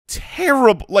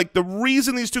terrible – like the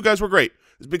reason these two guys were great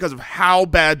is because of how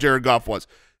bad Jared Goff was.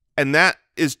 And that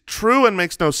is true and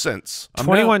makes no sense.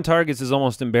 21 targets is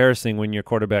almost embarrassing when your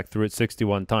quarterback threw it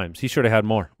 61 times. He should have had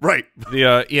more. Right.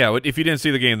 If you didn't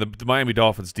see the game, the Miami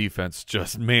Dolphins defense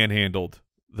just manhandled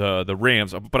the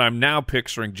Rams. But I'm now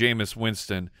picturing Jameis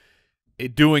Winston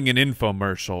doing an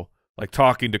infomercial, like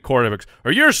talking to quarterbacks.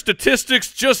 Are your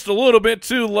statistics just a little bit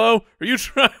too low? Are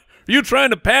you trying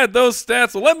to pad those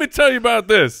stats? Well, let me tell you about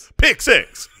this.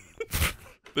 Pick-6.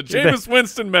 The Jameis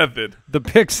Winston method. The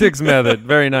Pick-6 method.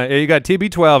 Very nice. You got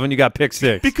TB12 and you got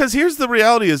Pick-6. Because here's the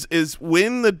reality is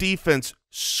when the defense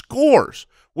scores,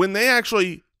 when they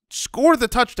actually score the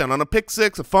touchdown on a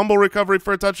Pick-6, a fumble recovery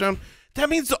for a touchdown, that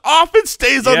means the offense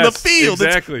stays on the field.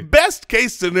 Exactly. It's best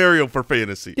case scenario for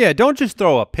fantasy. Yeah, don't just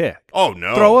throw a pick. Oh,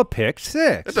 no. Throw a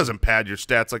Pick-6. It doesn't pad your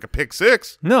stats like a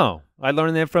Pick-6. No. I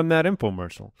learned that from that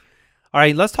infomercial. All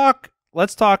right, let's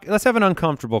have an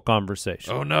uncomfortable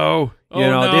conversation. Oh, no.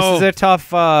 This is a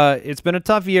tough it's been a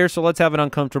tough year, so let's have an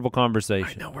uncomfortable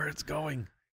conversation. I know where it's going.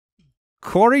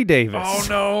 Corey Davis. Oh,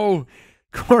 no.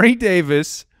 Corey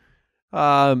Davis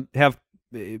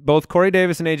both Corey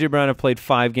Davis and A.J. Brown have played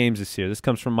 5 games this year. This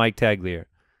comes from Mike Tagliere.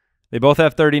 They both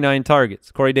have 39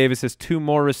 targets. Corey Davis has 2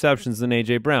 more receptions than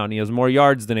A.J. Brown. He has more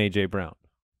yards than A.J. Brown.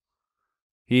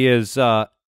 He is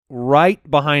right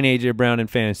behind A.J. Brown in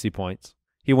fantasy points.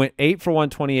 He went 8 for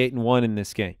 128 and 1 in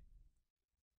this game.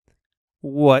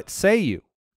 What say you?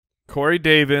 Corey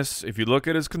Davis, if you look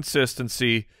at his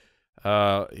consistency,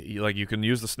 you can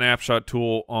use the snapshot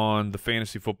tool on the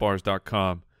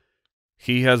fantasyfootballers.com.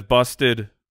 He has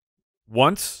busted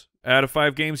once out of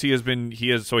 5 games. He's been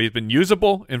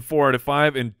usable in 4 out of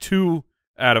 5, and 2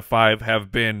 out of 5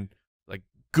 have been like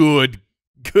good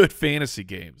fantasy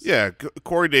games. Yeah,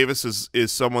 Corey Davis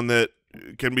is someone that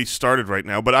can be started right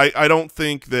now, but I don't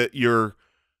think that you're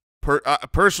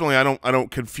personally I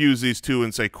don't confuse these two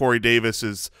and say Corey Davis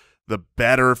is the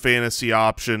better fantasy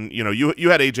option. You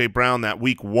had AJ Brown that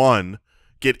week 1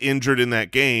 get injured in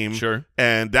that game, sure,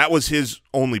 and that was his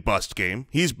only bust game.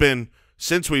 He's been,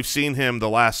 since we've seen him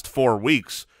the last 4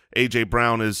 weeks, AJ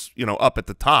Brown is up at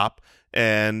the top,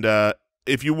 and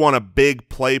if you want a big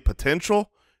play potential,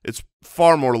 it's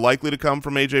far more likely to come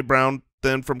from AJ Brown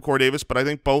than from Corey Davis, but I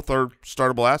think both are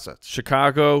startable assets.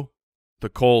 Chicago, the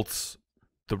Colts,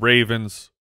 the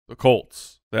Ravens, the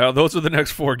Colts. Those are the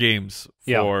next 4 games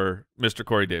Yeah. for Mr.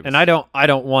 Corey Davis. And I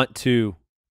don't want to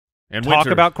and talk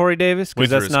winter- about Corey Davis because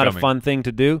winter that's is not coming. a fun thing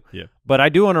to do. Yeah. But I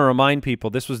do want to remind people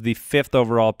this was the 5th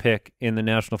overall pick in the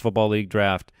National Football League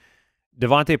draft.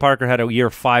 Devontae Parker had a year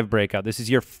 5 breakout. This is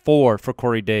year 4 for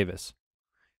Corey Davis.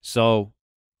 So,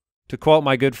 to quote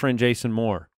my good friend Jason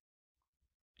Moore,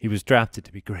 he was drafted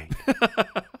to be great.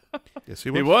 Yes,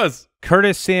 he He was. was.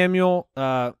 Curtis Samuel,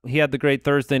 he had the great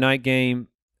Thursday night game.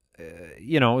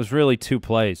 It was really 2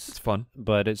 plays. It's fun.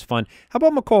 But it's fun. How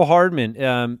about McCole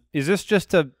Hardman? Is this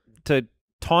just to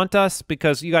taunt us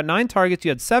because you got 9 targets, you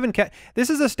had 7 This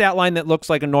is a stat line that looks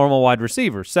like a normal wide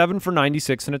receiver, 7 for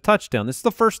 96 and a touchdown. This is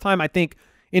the first time I think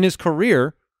in his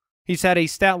career he's had a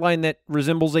stat line that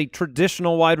resembles a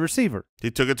traditional wide receiver. He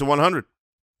took it to 100.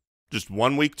 Just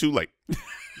 1 week too late.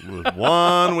 It was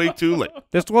 1 week too late.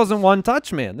 This wasn't 1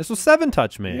 touch man. This was 7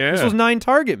 touch man. Yeah. This was 9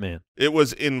 target man. It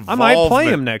was I involvement. might play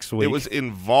him next week. It was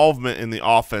involvement in the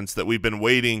offense that we've been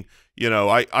waiting.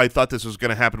 I thought this was going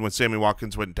to happen when Sammy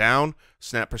Watkins went down.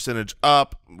 Snap percentage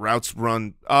up, routes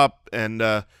run up, and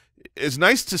it's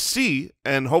nice to see,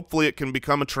 and hopefully it can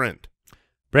become a trend.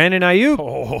 Brandon Ayuk.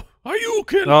 Oh, are you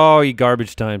kidding? Oh, he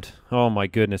garbage timed. Oh, my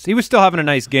goodness. He was still having a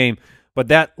nice game, but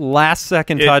that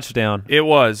last-second touchdown. It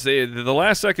was. The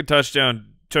last-second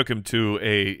touchdown took him to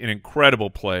an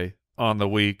incredible play on the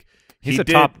week. He's a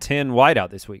top 10 wideout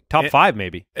this week. Top 5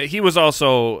 maybe. He was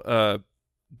also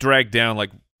dragged down like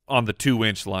on the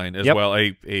 2-inch line as well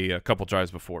a couple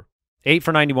drives before. 8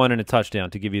 for 91 and a touchdown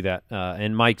to give you that.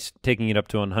 And Mike's taking it up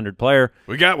to 100 player.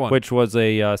 We got one. Which was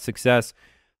a success.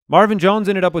 Marvin Jones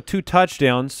ended up with 2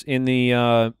 touchdowns in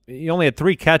the he only had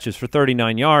 3 catches for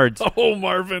 39 yards. Oh,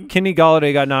 Marvin. Kenny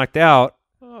Golladay got knocked out.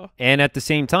 And at the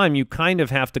same time, you kind of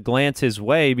have to glance his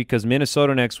way because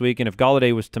Minnesota next week, and if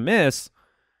Golladay was to miss,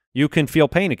 you can feel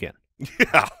pain again.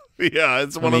 Yeah.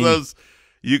 It's one of those.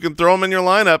 You can throw him in your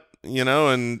lineup,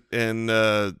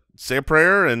 and say a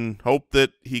prayer and hope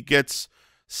that he gets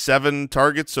 7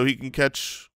 targets so he can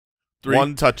catch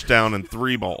 1 touchdown and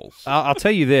 3 balls. I'll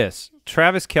tell you this.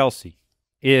 Travis Kelce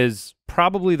is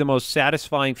probably the most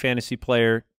satisfying fantasy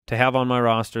player to have on my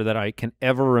roster that I can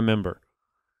ever remember.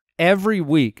 Every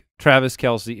week, Travis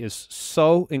Kelce is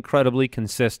so incredibly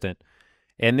consistent.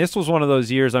 And this was one of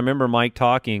those years I remember Mike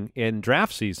talking in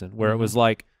draft season where it was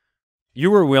like you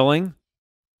were willing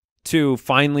to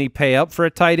finally pay up for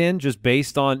a tight end just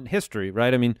based on history,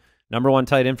 right? I mean, #1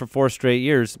 tight end for 4 straight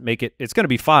years, it's going to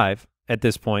be 5 at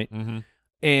this point.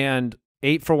 And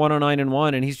 8 for 109 and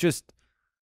 1, and he's just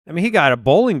he got a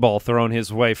bowling ball thrown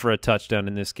his way for a touchdown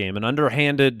in this game, an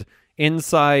underhanded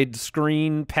inside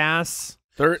screen pass.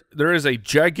 There is a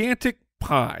gigantic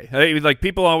pie. Like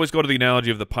people always go to the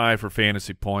analogy of the pie for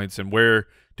fantasy points and where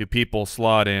do people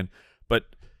slot in,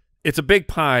 but it's a big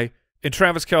pie, and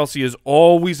Travis Kelce is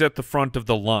always at the front of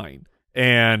the line,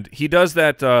 and he does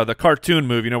that the cartoon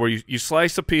move, where you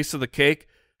slice a piece of the cake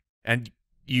and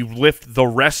you lift the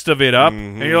rest of it up,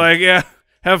 and you're like, yeah,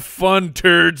 have fun,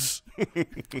 turds.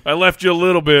 I left you a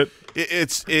little bit.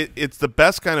 It's the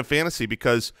best kind of fantasy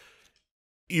because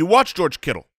you watch George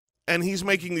Kittle, and he's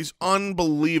making these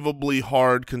unbelievably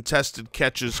hard contested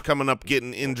catches, coming up,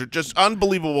 getting injured, just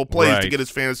unbelievable plays to get his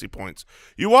fantasy points.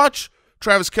 You watch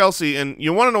Travis Kelce, and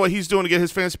you want to know what he's doing to get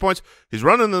his fantasy points? He's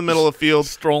running in the middle of the field.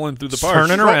 Strolling through the park.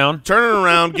 Turning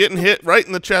around, getting hit right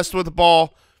in the chest with the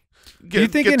ball. Do you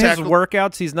think in his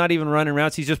workouts he's not even running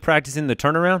routes? He's just practicing the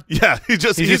turnaround? Yeah, he's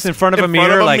just in front of a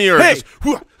mirror like, hey!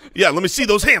 Just, yeah, let me see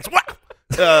those hands.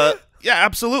 Yeah,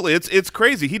 absolutely. It's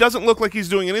crazy. He doesn't look like he's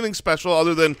doing anything special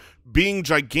other than being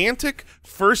gigantic,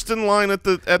 first in line at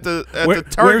the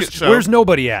target show. Where's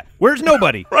nobody at? Where's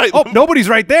nobody? Right. Oh, nobody's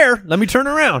right there. Let me turn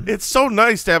around. It's so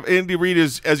nice to have Andy Reid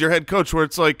as your head coach, where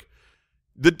it's like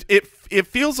it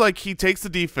feels like he takes the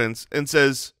defense and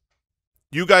says,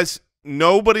 "You guys,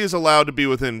 nobody is allowed to be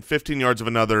within 15 yards of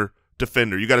another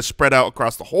defender. You got to spread out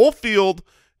across the whole field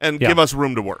and give us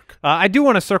room to work." I do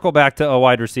want to circle back to a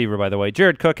wide receiver, by the way.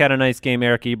 Jared Cook had a nice game.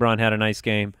 Eric Ebron had a nice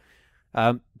game.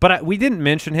 But we didn't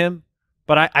mention him,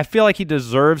 but I feel like he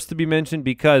deserves to be mentioned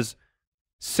because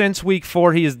since week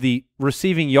 4, he is the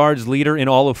receiving yards leader in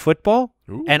all of football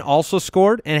and also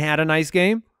scored and had a nice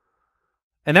game.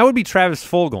 And that would be Travis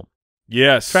Fulgham.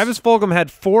 Yes. Travis Fulgham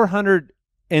had 400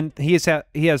 and he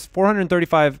has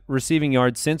 435 receiving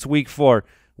yards since week 4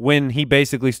 when he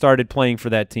basically started playing for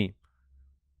that team.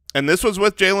 And this was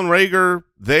with Jalen Reagor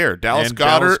there. Dallas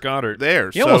Goedert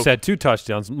there. He almost had 2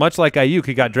 touchdowns. Much like Ayuk,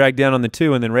 he got dragged down on the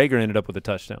 2, and then Reagor ended up with a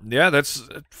touchdown. Yeah,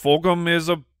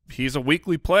 Fulgham he's a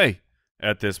weekly play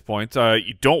at this point.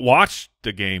 You don't watch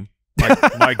the game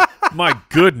My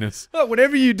goodness.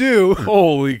 Whatever you do.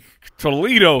 Holy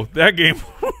Toledo. That game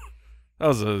that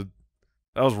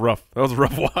was rough. That was a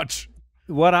rough watch.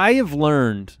 What I have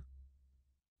learned,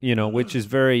 which is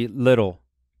very little,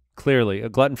 clearly, a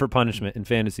glutton for punishment in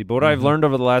fantasy, but what I've learned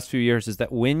over the last few years is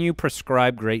that when you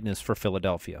prescribe greatness for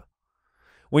Philadelphia,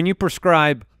 when you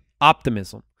prescribe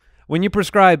optimism, when you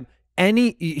prescribe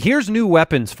here's new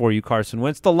weapons for you, Carson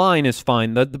Wentz. The line is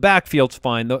fine. The backfield's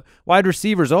fine. The wide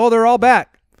receivers, they're all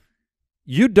back.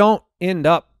 You don't end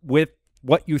up with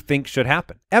what you think should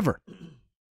happen, ever.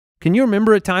 Can you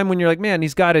remember a time when you're like, man,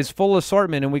 he's got his full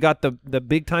assortment and we got the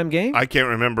big-time game? I can't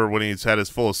remember when he's had his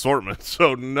full assortment,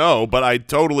 so no, but I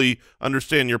totally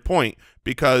understand your point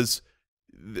because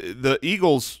the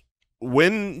Eagles,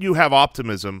 when you have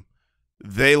optimism,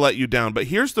 they let you down. But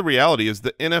here's the reality is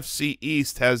the NFC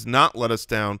East has not let us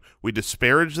down. We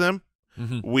disparage them.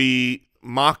 We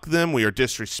mock them. We are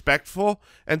disrespectful.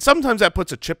 And sometimes that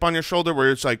puts a chip on your shoulder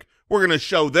where it's like, we're going to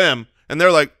show them. And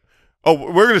they're like, oh,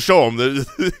 we're going to show them. They're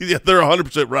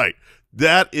 100% right.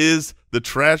 That is the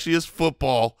trashiest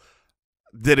football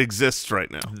that exists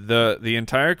right now. The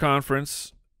entire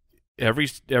conference, every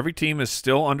team is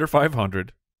still under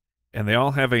 500, and they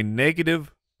all have a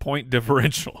negative point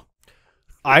differential.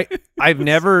 I've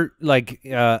never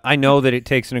I know that it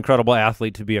takes an incredible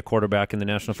athlete to be a quarterback in the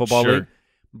National Football League,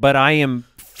 but I am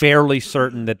fairly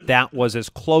certain that was as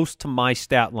close to my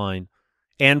stat line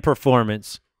and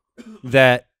performance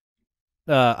that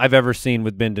I've ever seen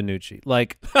with Ben DiNucci.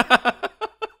 Like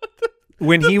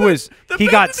when he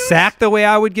got sacked the way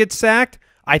I would get sacked,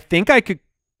 I think I could.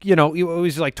 It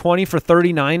was like 20 for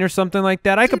 39 or something like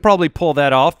that. I could probably pull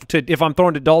that off if I'm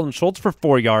throwing to Dalton Schultz for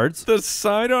 4 yards. The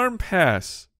sidearm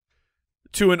pass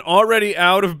to an already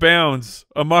out of bounds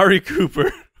Amari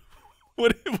Cooper.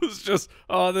 When it was just,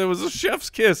 there was a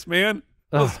chef's kiss, man.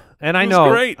 And I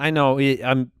know, great. I know.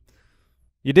 You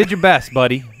did your best,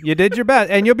 buddy. You did your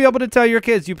best, and you'll be able to tell your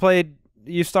kids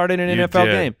you started an NFL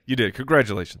game. You did.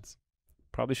 Congratulations.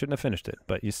 Probably shouldn't have finished it,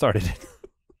 but you started it.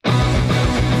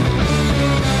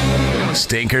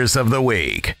 Stinkers of the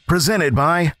Week, presented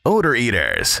by Odor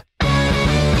Eaters.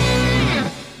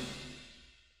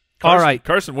 All right.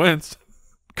 Carson Wentz.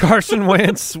 Carson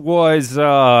Wentz was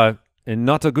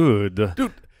not a good.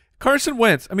 Dude, Carson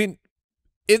Wentz, I mean,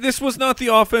 this was not the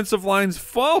offensive line's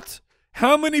fault.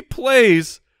 How many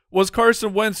plays was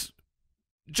Carson Wentz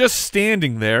just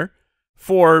standing there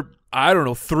for,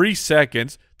 3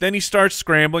 seconds? Then he starts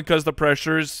scrambling because the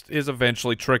pressure is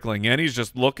eventually trickling in. He's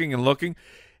just looking and looking.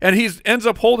 And he ends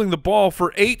up holding the ball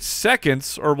for 8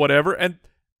 seconds or whatever, and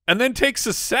then takes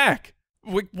a sack.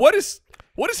 What is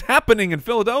happening in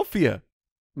Philadelphia?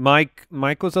 Mike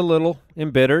was a little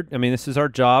embittered. I mean, this is our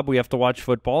job. We have to watch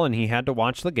football, and he had to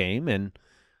watch the game, and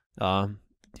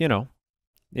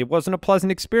it wasn't a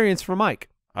pleasant experience for Mike.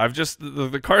 I've just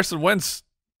the Carson Wentz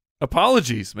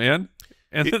apologies, man.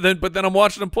 And but then I'm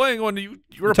watching him playing. Going,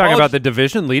 you're talking about the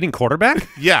division-leading quarterback?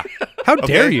 Yeah. How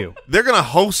dare you? They're going to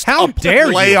host a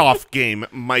playoff game,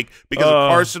 Mike, because of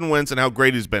Carson Wentz and how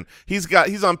great he's been.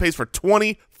 He's on pace for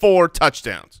 24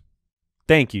 touchdowns.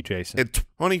 Thank you, Jason. And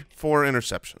 24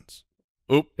 interceptions.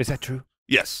 Oop. Is that true?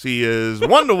 Yes, he is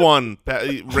 1-to-1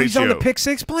 ratio. He's on the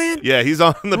Pick-6 plan? Yeah, he's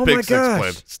on the Pick-6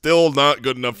 plan. Still not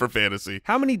good enough for fantasy.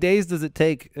 How many days does it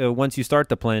take once you start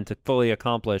the plan to fully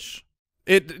accomplish?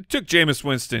 It took Jameis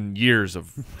Winston years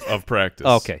of practice.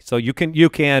 Okay, so you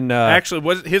can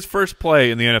actually his first play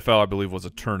in the NFL, I believe, was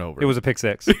a turnover. It was a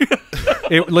Pick-6.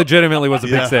 It legitimately was a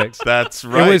Pick-6. That's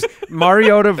right. It was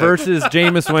Mariota versus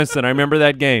Jameis Winston. I remember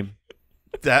that game.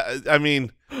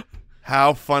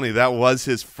 How funny. That was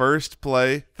his first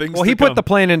play. He put the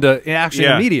plan into action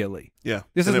immediately. Yeah.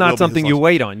 This is not something you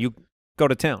wait on. You go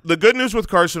to town. The good news with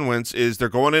Carson Wentz is they're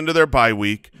going into their bye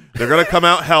week. They're going to come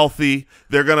out healthy.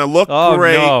 They're going to look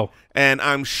great. No. And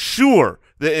I'm sure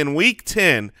that in week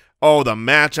 10, the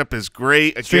matchup is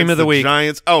great against the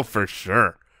Giants. Oh, for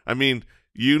sure. I mean,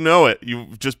 you know it. You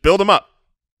just build them up.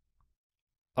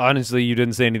 Honestly, you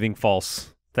didn't say anything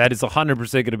false. That is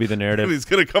 100% going to be the narrative. He's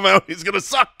going to come out. He's going to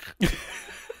suck.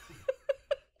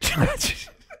 Come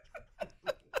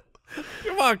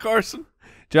on, Carson.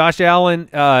 Josh Allen,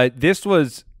 this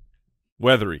was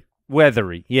weathery.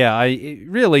 Yeah,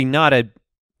 really not a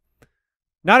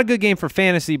good game for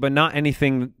fantasy, but not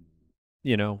anything,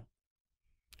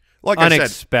 like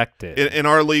unexpected. I said, in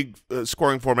our league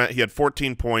scoring format, he had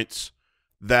 14 points.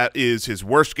 That is his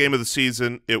worst game of the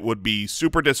season. It would be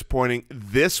super disappointing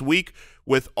this week.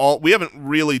 We haven't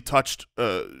really touched.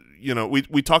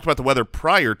 We talked about the weather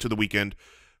prior to the weekend.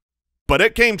 But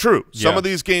it came true. Some of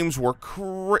these games were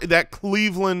that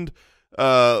Cleveland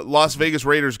Las Vegas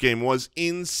Raiders game was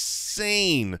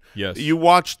insane. Yes. You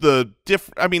watched the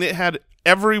I mean, it had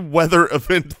every weather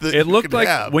event that It you looked could like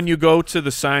have. when you go to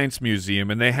the Science Museum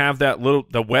and they have that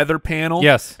the weather panel.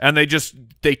 Yes. And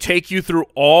they take you through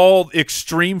all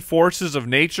extreme forces of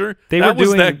nature. That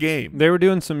was that game. They were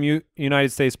doing some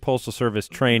United States Postal Service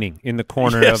training in the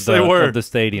corner Yes, of they the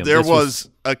stadium. There This was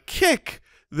a kick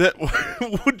that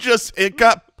would just it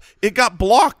got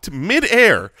blocked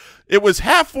midair. It was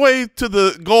halfway to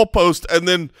the goalpost, and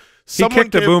then he someone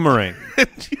kicked a boomerang. and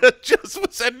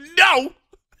just said no.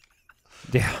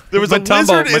 Yeah, There was a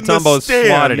wizard in the Mutombo stand.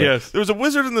 swatted it. Yes. There was a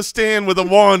wizard in the stand with a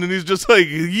wand, and he's just like,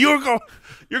 "You're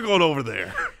going over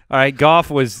there." All right, Goff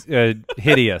was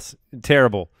hideous,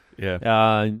 terrible.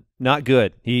 Yeah. Not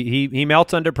good. He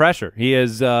melts under pressure. He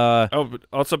is. But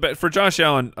also for Josh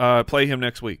Allen, play him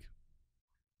next week.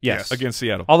 Yes. Against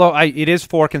Seattle. Although it is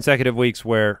 4 consecutive weeks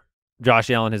where Josh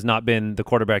Allen has not been the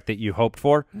quarterback that you hoped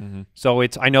for. So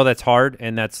I know that's hard,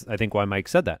 and that's I think why Mike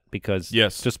said that, because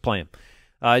just play him.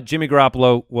 Jimmy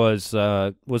Garoppolo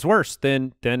was worse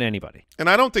than anybody. And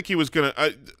I don't think he was gonna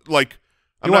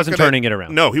He wasn't turning it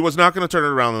around. No, he was not going to turn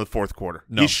it around in the fourth quarter.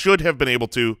 No. He should have been able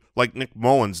to, like Nick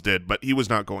Mullins did, but he was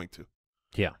not going to.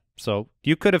 Yeah. So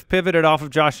you could have pivoted off of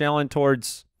Josh Allen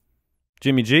towards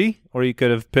Jimmy G, or you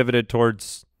could have pivoted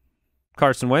towards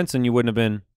Carson Wentz, and you wouldn't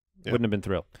have been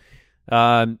thrilled.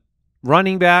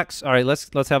 Running backs. All right,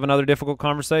 let's have another difficult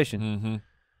conversation.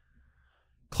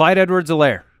 Clyde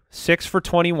Edwards-Helaire, 6 for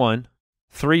 21,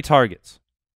 3 targets.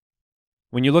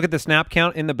 When you look at the snap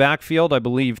count in the backfield, I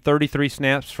believe 33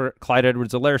 snaps for Clyde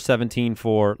Edwards-Helaire, 17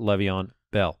 for Le'Veon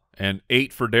Bell. And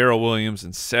 8 for Darrell Williams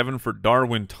and 7 for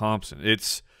Darwin Thompson.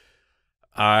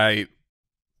 I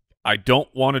don't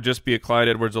want to just be a Clyde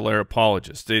Edwards-Helaire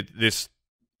apologist. This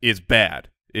is bad.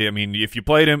 I mean, if you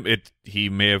played him, he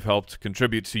may have helped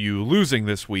contribute to you losing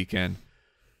this weekend.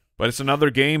 But it's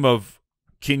another game of,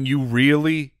 can you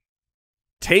really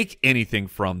take anything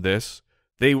from this?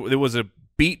 There was a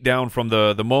beat down from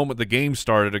the moment the game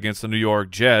started against the New York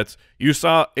Jets. You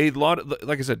saw a lot of,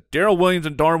 like I said, Darrell Williams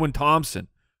and Darwin Thompson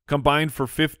combined for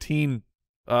 15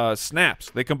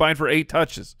 snaps. They combined for 8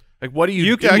 touches. Like, what do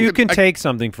you do? You can take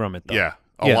something from it, though. Yeah,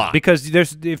 a lot. Because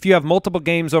if you have multiple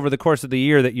games over the course of the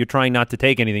year that you're trying not to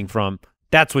take anything from,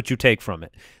 that's what you take from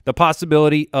it. The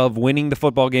possibility of winning the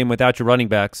football game without your running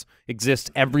backs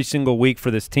exists every single week for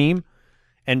this team,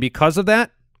 and because of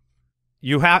that,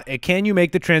 can you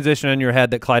make the transition in your head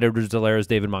that Clyde Edwards-Helaire is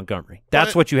David Montgomery?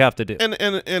 That's what you have to do. And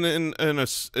in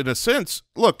a sense,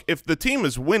 look, if the team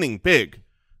is winning big,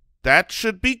 that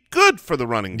should be good for the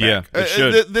running back. Yeah, it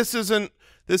should. This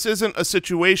isn't a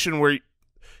situation where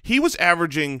he was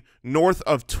averaging north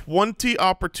of 20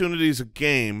 opportunities a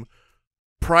game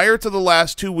prior to the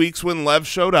last 2 weeks when Lev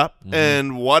showed up,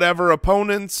 and whatever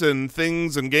opponents and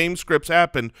things and game scripts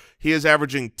happened, he is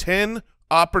averaging 10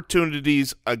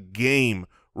 opportunities a game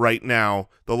right now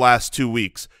the last 2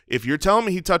 weeks. If you're telling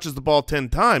me he touches the ball 10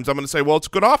 times, I'm going to say, well, it's a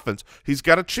good offense. He's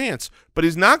got a chance. But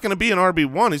he's not going to be an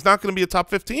RB1. He's not going to be a top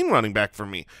 15 running back for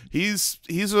me. He's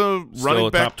a Still running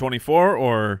a back. top 24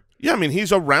 or? Yeah, I mean,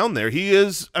 he's around there. He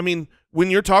is, I mean, when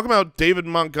you're talking about David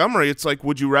Montgomery, it's like,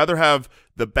 would you rather have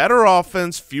the better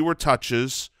offense, fewer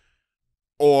touches,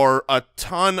 or a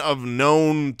ton of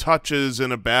known touches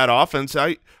in a bad offense?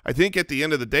 I think at the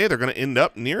end of the day, they're going to end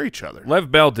up near each other.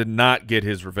 Lev Bell did not get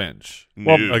his revenge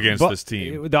against this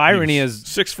team. The irony is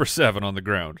 6 for 7 on the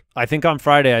ground. I think on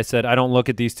Friday I said I don't look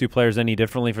at these two players any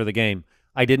differently for the game.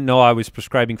 I didn't know I was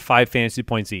prescribing 5 fantasy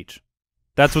points each.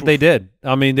 That's what they did.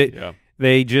 I mean,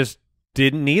 they just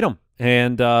didn't need them.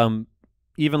 And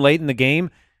even late in the game,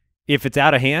 if it's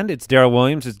out of hand, it's Darrell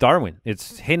Williams, it's Darwin,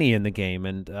 it's Henney in the game,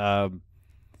 and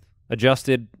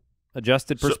adjusted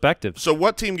perspective. So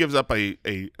what team gives up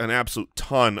an absolute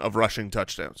ton of rushing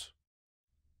touchdowns?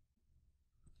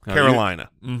 Carolina.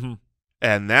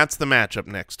 And that's the matchup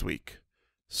next week.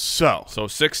 So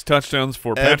 6 touchdowns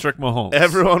for Patrick Mahomes.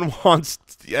 Everyone's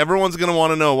going to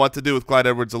want to know what to do with Clyde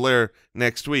Edwards-Helaire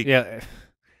next week. Yeah,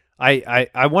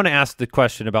 I want to ask the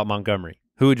question about Montgomery.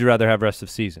 Who would you rather have rest of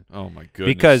season? Oh my goodness!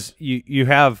 Because you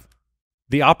have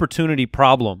the opportunity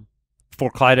problem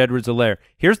for Clyde Edwards-Helaire.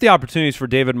 Here's the opportunities for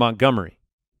David Montgomery.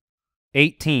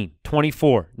 18,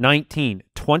 24, 19,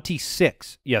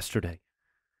 26 yesterday.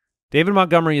 David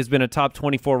Montgomery has been a top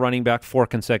 24 running back 4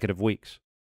 consecutive weeks.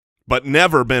 But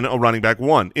never been a running back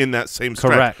 1 in that same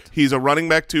stretch. Correct. He's a running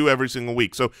back 2 every single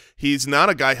week. So he's not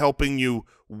a guy helping you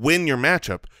win your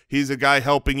matchup. He's a guy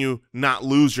helping you not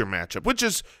lose your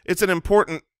matchup, it's an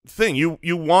important thing.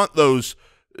 You want those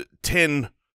 10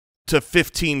 to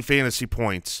 15 fantasy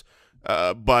points.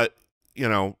 But, you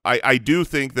know, I do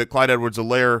think that Clyde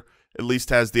Edwards-Helaire at least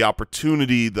has the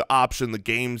opportunity, the option, the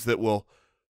games that will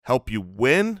help you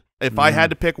win. If I had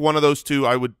to pick one of those two,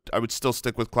 I would still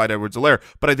stick with Clyde Edwards-Helaire.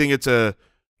 But I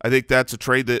think that's a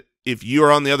trade that if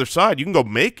you're on the other side, you can go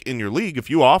make in your league. If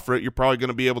you offer it, you're probably going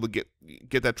to be able to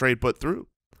get that trade put through.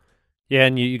 Yeah,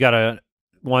 and you got to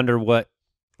wonder what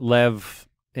Lev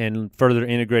and further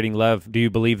integrating Lev, do you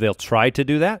believe they'll try to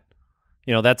do that?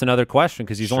 You know, that's another question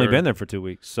because he's only been there for 2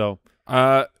 weeks. So,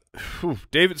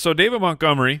 David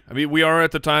Montgomery, I mean, we are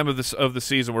at the time of the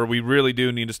season where we really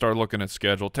do need to start looking at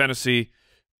schedule. Tennessee,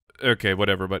 okay,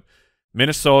 whatever, but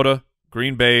Minnesota,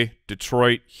 Green Bay,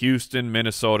 Detroit, Houston,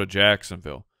 Minnesota,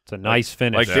 Jacksonville. It's a nice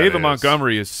finish. Like David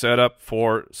Montgomery is set up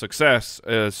for success,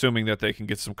 assuming that they can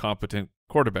get some competent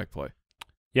quarterback play.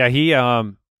 Yeah,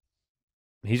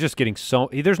 he's just getting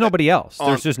there's nobody else.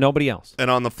 There's just nobody else.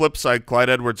 And on the flip side, Clyde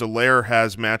Edwards-Helaire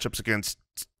has matchups against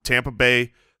Tampa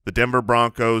Bay, the Denver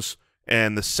Broncos,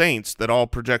 and the Saints that all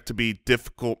project to be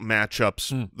difficult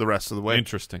matchups the rest of the way.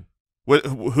 Interesting.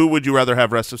 Who would you rather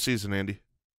have rest of season, Andy?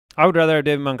 I would rather have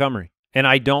David Montgomery, and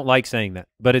I don't like saying that,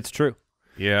 but it's true.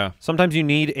 Yeah. Sometimes you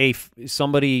need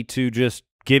somebody to just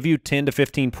give you 10 to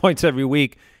 15 points every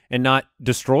week and not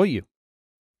destroy you.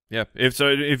 Yeah. If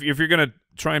you're going to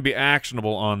try and be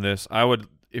actionable on this,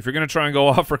 if you're going to try and go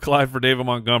off for Clyde for David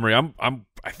Montgomery,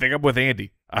 I think I'm with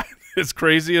Andy. As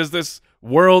crazy as this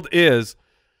world is,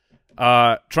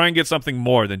 try and get something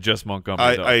more than just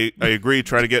Montgomery. I agree.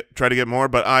 Try to get more,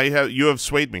 but you have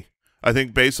swayed me. I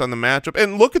think based on the matchup,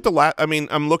 and look at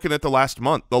I'm looking at the last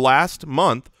month. The last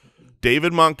month,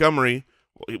 David Montgomery,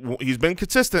 he's been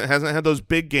consistent, hasn't had those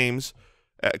big games.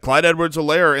 Clyde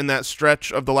Edwards-Helaire in that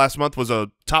stretch of the last month was a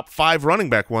top 5 running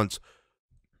back once.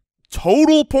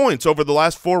 Total points over the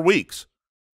last 4 weeks.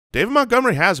 David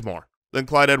Montgomery has more than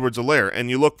Clyde Edwards-Helaire. And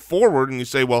you look forward and you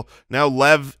say, well, now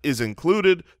Lev is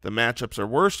included. The matchups are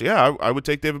worse. Yeah, I would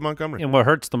take David Montgomery. And what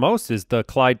hurts the most is the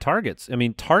Clyde targets. I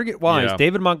mean, target-wise,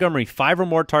 David Montgomery, 5 or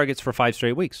more targets for 5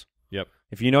 straight weeks. Yep.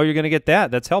 If you know you're going to get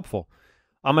that, that's helpful.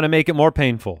 I'm going to make it more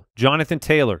painful. Jonathan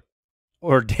Taylor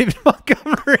or David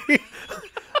Montgomery.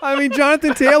 I mean,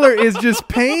 Jonathan Taylor is just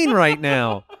pain right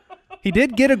now. He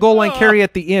did get a goal line carry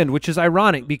at the end, which is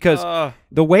ironic because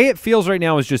the way it feels right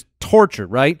now is just torture,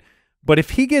 right? But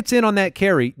if he gets in on that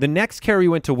carry, the next carry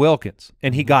went to Wilkins,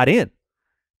 and he got in.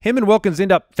 Him and Wilkins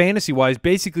end up fantasy-wise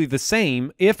basically the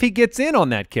same if he gets in on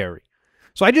that carry.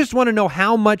 So I just want to know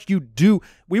how much you do.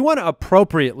 We want to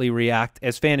appropriately react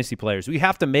as fantasy players. We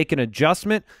have to make an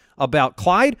adjustment about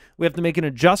Clyde. We have to make an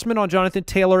adjustment on Jonathan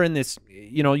Taylor in this.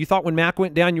 You know, you thought when Mac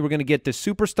went down you were going to get this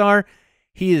superstar.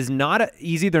 He is not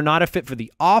he's either not a fit for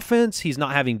the offense, he's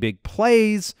not having big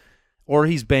plays, or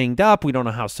he's banged up. We don't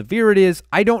know how severe it is.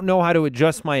 I don't know how to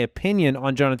adjust my opinion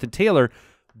on Jonathan Taylor,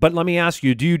 but let me ask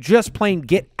you, do you just plain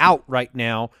get out right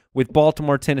now with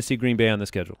Baltimore, Tennessee, Green Bay on the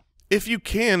schedule? If you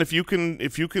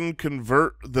can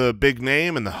convert the big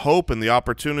name and the hope and the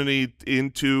opportunity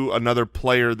into another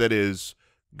player that is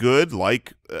good,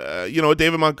 like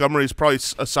David Montgomery is probably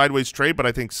a sideways trade, but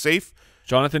I think safe.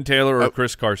 Jonathan Taylor or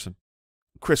Chris Carson?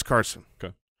 Chris Carson.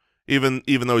 Okay. Even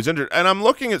though he's injured, and I'm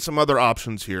looking at some other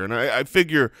options here, and I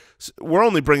figure we're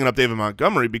only bringing up David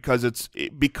Montgomery because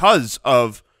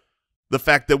of the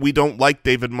fact that we don't like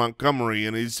David Montgomery,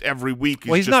 and he's every week.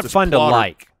 He's not fun to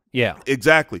like. Yeah,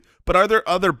 exactly. But are there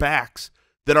other backs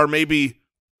that are maybe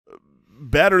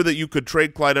better that you could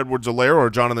trade Clyde Edwards-Helaire or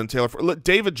Jonathan Taylor for?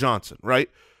 David Johnson, right?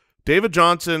 David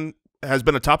Johnson has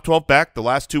been a top 12 back the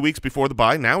last 2 weeks before the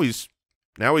bye. Now he's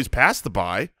past the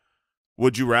bye.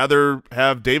 Would you rather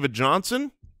have David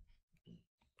Johnson?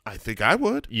 I think I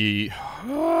would. Yeah.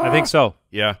 I think so.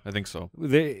 Yeah, I think so.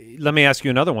 Let me ask you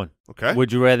another one. Okay.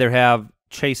 Would you rather have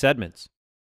Chase Edmonds?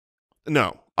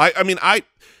 No.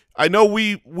 I know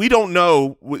we don't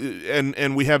know,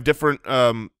 and we have different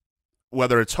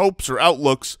whether it's hopes or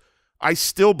outlooks. I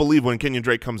still believe when Kenyon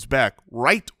Drake comes back,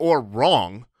 right or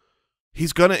wrong,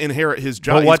 he's going to inherit his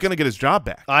job. He's going to get his job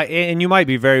back. And you might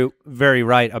be very, very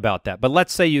right about that. But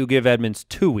let's say you give Edmonds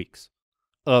 2 weeks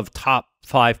of top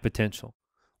 5 potential.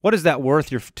 What is that worth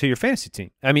to your fantasy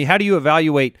team? I mean, how do you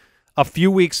evaluate a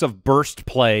few weeks of burst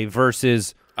play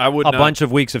versus bunch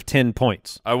of weeks of 10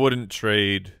 points? I wouldn't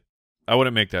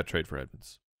make that trade for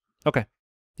Edmonds. Okay.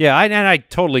 Yeah, I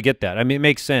totally get that. I mean, it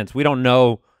makes sense. We don't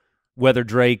know whether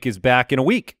Drake is back in a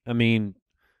week. I mean,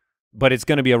 but it's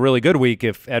going to be a really good week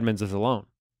if Edmonds is alone.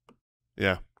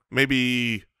 Yeah. Maybe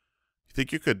you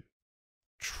think you could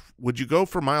would you go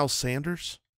for Miles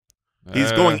Sanders?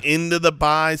 He's going into the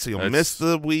bye, so you'll miss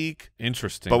the week.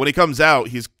 Interesting. But when he comes out,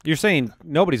 You're saying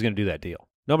nobody's going to do that deal.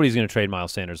 Nobody's going to trade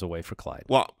Miles Sanders away for Clyde.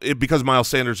 Well, because Miles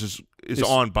Sanders is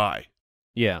on bye.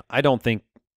 Yeah, I don't think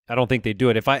I don't think they do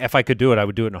it. If I could do it, I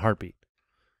would do it in a heartbeat.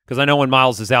 Because I know when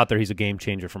Miles is out there, he's a game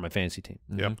changer for my fantasy team.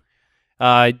 Yep.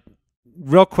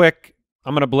 Real quick,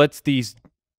 I'm going to blitz these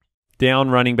down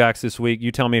running backs this week.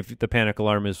 You tell me if the panic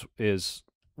alarm is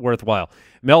worthwhile.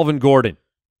 Melvin Gordon.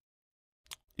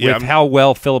 Yeah, with how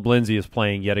well Philip Lindsay is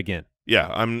playing yet again. Yeah,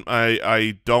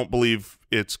 I don't believe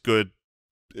it's good.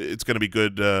 It's going to be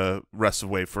good rest of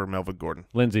the way for Melvin Gordon.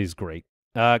 Lindsay's great.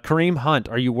 Kareem Hunt.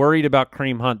 Are you worried about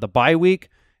Kareem Hunt? The bye week,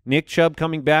 Nick Chubb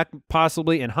coming back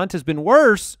possibly, and Hunt has been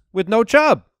worse with no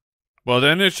Chubb. Well,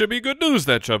 then it should be good news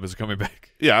that Chubb is coming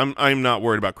back. Yeah, I'm not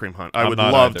worried about Kareem Hunt. I would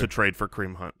love to trade for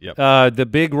Kareem Hunt. Yep. The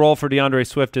big role for DeAndre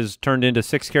Swift has turned into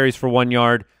 6 carries for 1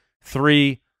 yard,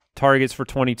 3 targets for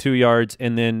 22 yards,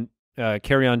 and then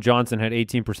Kerryon Johnson had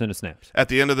 18% of snaps. At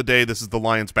the end of the day, this is the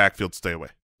Lions' backfield. Stay away.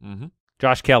 Mm-hmm.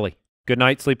 Josh Kelly. Good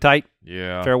night. Sleep tight.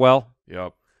 Yeah. Farewell.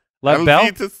 Yep. Lev Bell.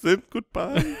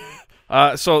 Goodbye.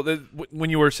 When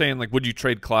you were saying, like, would you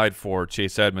trade Clyde for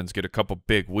Chase Edmonds, get a couple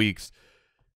big weeks?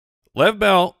 Lev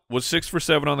Bell was 6 for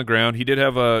 7 on the ground. He did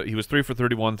have he was 3 for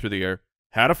 31 through the air,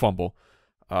 had a fumble.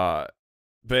 But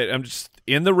I'm just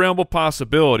in the realm of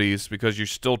possibilities because you're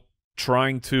still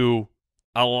trying to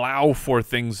allow for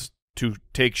things to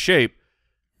take shape.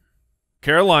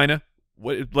 Carolina,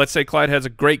 let's say Clyde has a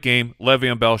great game.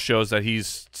 Le'Veon Bell shows that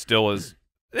he's still as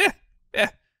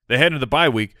They head into the bye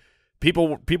week.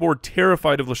 People were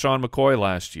terrified of LaShawn McCoy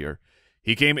last year.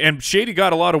 He came and Shady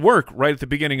got a lot of work right at the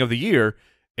beginning of the year.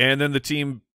 And then the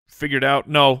team figured out,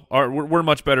 no, we're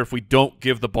much better if we don't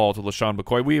give the ball to LaShawn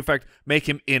McCoy. We, in fact, make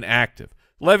him inactive.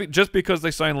 Just because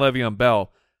they signed Le'Veon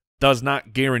Bell does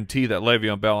not guarantee that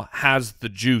Le'Veon Bell has the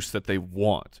juice that they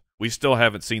want. We still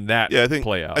haven't seen that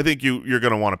play out. I think you're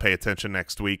going to want to pay attention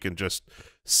next week and just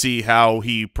see how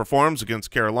he performs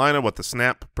against Carolina, what the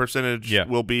snap percentage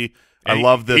will be. I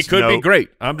love this. He could be great.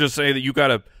 I'm just saying that you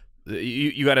gotta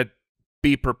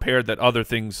be prepared that other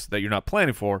things that you're not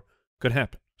planning for could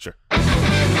happen. Sure.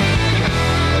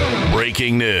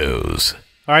 Breaking news.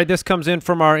 All right, this comes in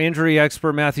from our injury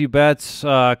expert, Matthew Betts.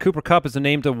 Cooper Kupp is a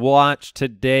name to watch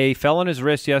today. Fell on his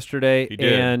wrist yesterday,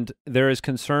 and there is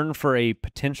concern for a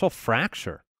potential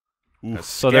fracture.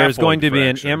 So there's going to be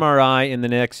an MRI in the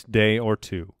next day or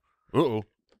two. Uh-oh.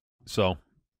 So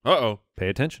pay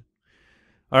attention.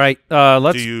 All right,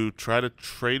 let's. Do you try to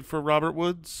trade for Robert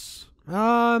Woods?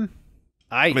 I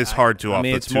mean, it's hard to off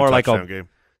the it's more like game.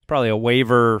 Probably a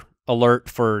waiver alert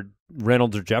for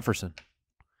Reynolds or Jefferson.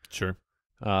 Sure.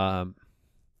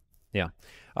 Yeah.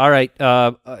 All right.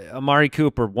 Amari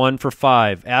Cooper, 1 for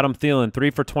 5. Adam Thielen, 3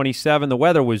 for 27. The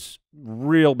weather was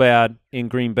real bad in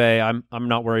Green Bay. I'm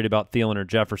not worried about Thielen or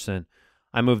Jefferson.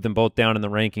 I moved them both down in the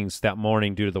rankings that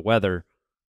morning due to the weather.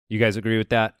 You guys agree with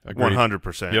that?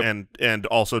 100%. Yep. And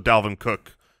also Dalvin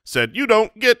Cook said, you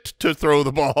don't get to throw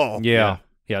the ball. Yeah.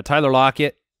 Tyler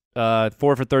Lockett, 4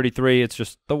 for 33. It's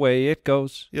just the way it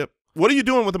goes. Yep. What are you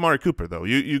doing with Amari Cooper, though?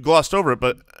 You glossed over it,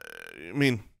 but, I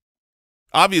mean,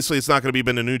 obviously it's not going to be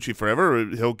Benanucci forever.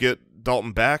 He'll get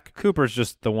Dalton back. Cooper's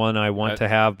just the one I want to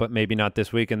have, but maybe not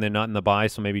this week, and then not in the bye,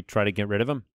 so maybe try to get rid of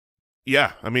him.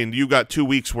 Yeah. I mean, you got 2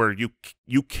 weeks where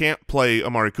you can't play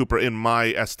Amari Cooper in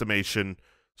my estimation,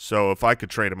 so if I could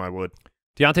trade him, I would.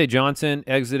 Deontay Johnson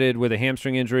exited with a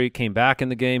hamstring injury, came back in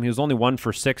the game. He was only 1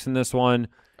 for 6 in this one.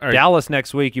 Right. Dallas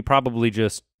next week, you probably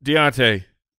just – Deontay,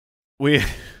 we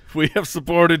have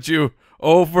supported you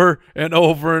over and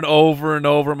over and over and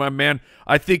over, my man.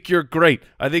 I think you're great.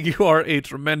 I think you are a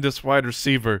tremendous wide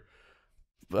receiver.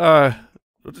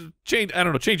 Change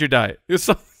your diet.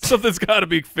 Something's got to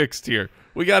be fixed here.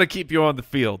 We got to keep you on the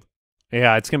field.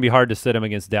 Yeah, it's going to be hard to sit him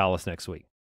against Dallas next week.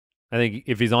 I think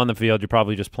if he's on the field, you're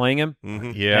probably just playing him.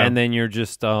 Mm-hmm. Yeah, and then you're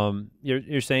just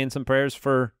you're saying some prayers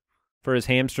for his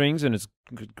hamstrings and his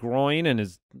groin and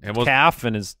his calf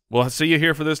and his. We'll see you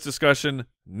here for this discussion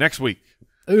next week.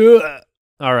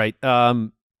 All right,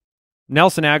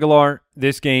 Nelson Aguilar.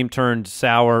 This game turned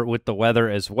sour with the weather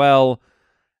as well.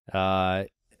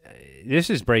 This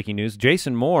is breaking news.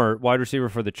 Jason Moore, wide receiver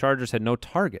for the Chargers, had no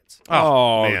targets.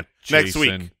 Oh man.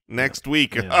 Jason. Next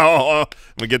week. Yeah. I'm going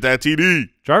to get that TD.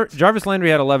 Jarvis Landry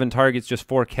had 11 targets, just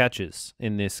 4 catches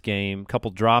in this game. Couple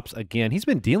drops again. He's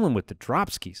been dealing with the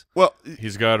dropskis. Well,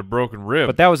 he's got a broken rib.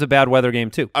 But that was a bad weather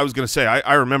game too. I was going to say,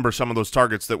 I remember some of those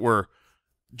targets that were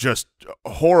just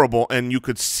horrible, and you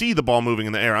could see the ball moving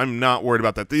in the air. I'm not worried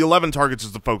about that. The 11 targets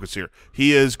is the focus here.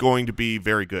 He is going to be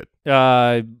very good.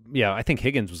 Yeah, I think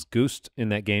Higgins was goosed in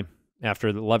that game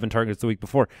after the 11 targets the week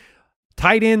before.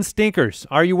 Tight end stinkers.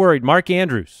 Are you worried? Mark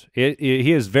Andrews.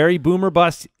 He is very boomer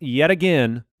bust yet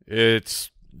again.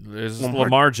 It's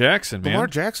Lamar Jackson, man. Lamar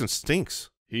Jackson stinks.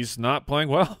 He's not playing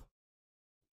well.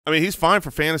 I mean, he's fine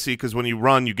for fantasy because when you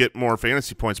run, you get more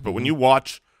fantasy points. But when you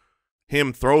watch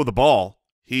him throw the ball,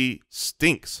 he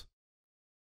stinks.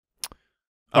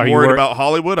 I'm worried about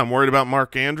Hollywood. I'm worried about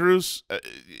Mark Andrews.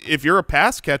 If you're a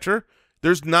pass catcher,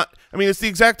 there's not – I mean, it's the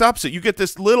exact opposite. You get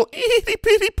this little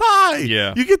itty-bitty pie.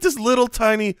 Yeah. You get this little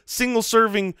tiny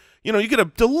single-serving – you get a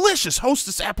delicious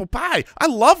Hostess apple pie. I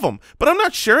love them, but I'm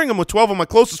not sharing them with 12 of my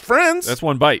closest friends. That's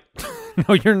one bite.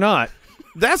 No, you're not.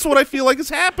 That's what I feel like is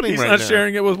happening right now. He's not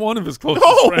sharing it with one of his closest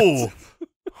friends.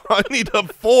 I need a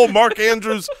full Mark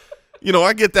Andrews.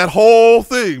 I get that whole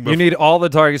thing. You need all the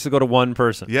targets to go to one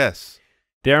person. Yes.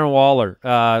 Darren Waller,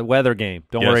 weather game.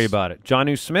 Don't worry about it.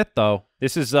 Jonnu Smith, though,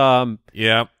 this is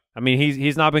yeah. I mean,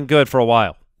 he's not been good for a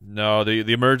while. No,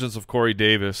 the emergence of Corey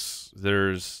Davis,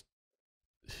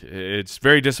 it's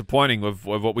very disappointing of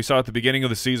what we saw at the beginning of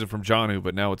the season from Jonnu,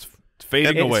 but now it's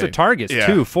fading away. It's the targets, Yeah.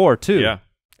 2, 4, 2. Yeah.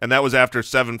 And that was after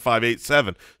 7, 5, 8,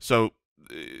 7. So,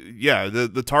 yeah,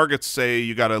 the targets say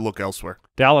you got to look elsewhere.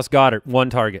 Dallas Goedert, 1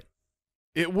 target.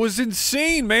 It was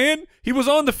insane, man. He was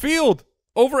on the field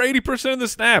over 80% of the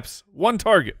snaps, 1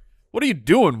 target. What are you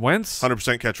doing, Wentz?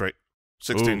 100% catch rate,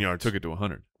 16 Ooh, yards. Took it to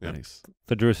 100. Yeah. Nice.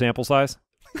 The Drew sample size?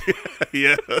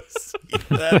 Yes.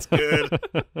 That's good.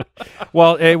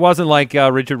 Well, it wasn't like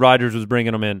Richard Rodgers was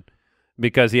bringing him in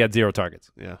because he had 0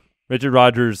 targets. Yeah. Richard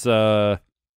Rodgers,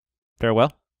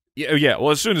 farewell? Yeah.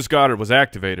 Well, as soon as Goddard was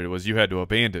activated, it was you had to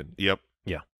abandon. Yep.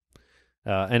 Yeah.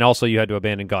 And also you had to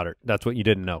abandon Goddard. That's what you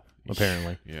didn't know,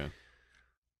 apparently. Yeah.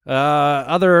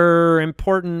 Other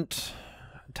important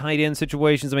tight end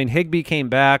situations. I mean, Higbee came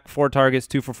back, 4 targets,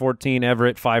 2 for 14.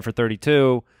 Everett, 5 for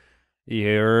 32.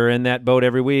 You're in that boat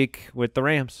every week with the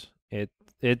Rams.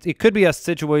 It could be a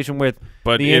situation with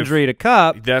the injury to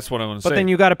Kupp. That's what I'm going to say. But then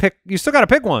you got to pick. You still got to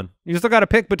pick one. You still got to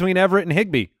pick between Everett and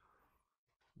Higbee.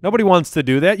 Nobody wants to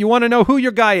do that. You want to know who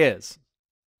your guy is.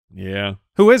 Yeah.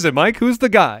 Who is it, Mike? Who's the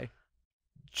guy?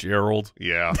 Gerald.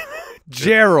 Yeah.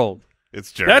 Gerald.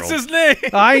 It's Gerald. That's his name.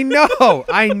 I know.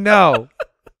 I know.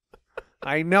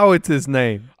 I know it's his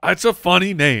name. That's a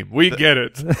funny name. We get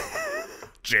it.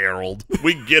 Gerald.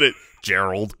 We get it,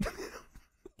 Gerald.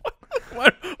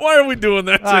 Why are we doing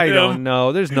that to him? I don't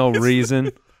know. There's no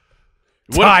reason.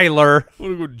 What- Tyler. What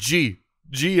do we go?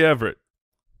 G Everett.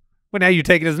 Well, now you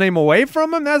taking his name away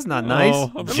from him? That's not nice.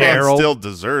 Oh, I'm The man Gerald. still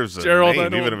deserves a Gerald, I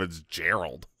name, don't- even if it's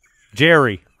Gerald.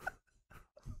 Jerry.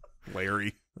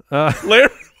 Larry. Larry.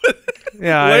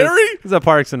 Yeah, Larry? It's a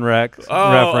Parks and Rec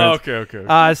Oh, reference.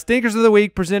 okay. Stinkers of the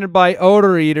Week presented by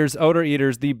Odor Eaters. Odor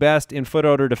Eaters, the best in foot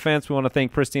odor defense. We want to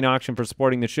thank Pristine Auction for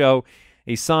supporting the show.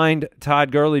 A signed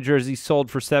Todd Gurley jersey sold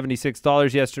for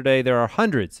 $76 yesterday. There are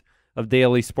hundreds of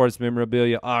daily sports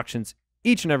memorabilia auctions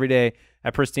each and every day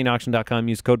at pristineauction.com.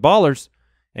 Use code BALLERS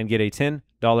and get a $10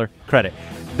 credit.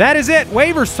 That is it.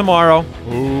 Waivers tomorrow.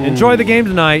 Ooh. Enjoy the game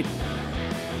tonight.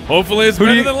 Hopefully it's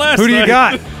better than last Who do you night.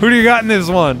 got? Who do you got in this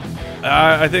one?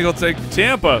 I think I'll take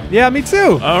Tampa. Yeah, me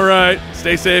too. All right.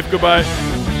 Stay safe. Goodbye.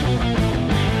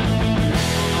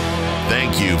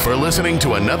 Thank you for listening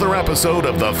to another episode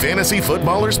of the Fantasy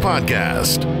Footballers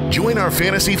Podcast. Join our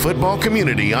fantasy football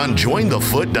community on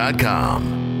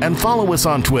jointhefoot.com and follow us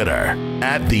on Twitter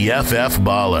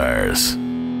 @TheFFBallers.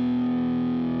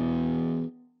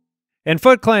 And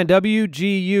Foot Clan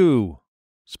WGU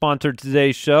sponsored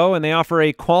today's show, and they offer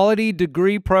a quality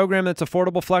degree program that's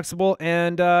affordable, flexible,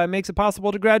 and makes it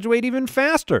possible to graduate even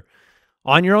faster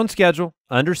on your own schedule,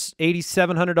 under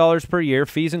 $8,700 per year,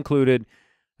 fees included,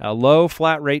 a low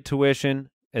flat rate tuition,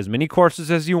 as many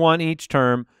courses as you want each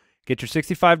term. Get your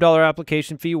 $65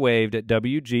 application fee waived at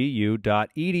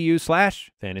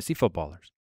wgu.edu/fantasyfootballers.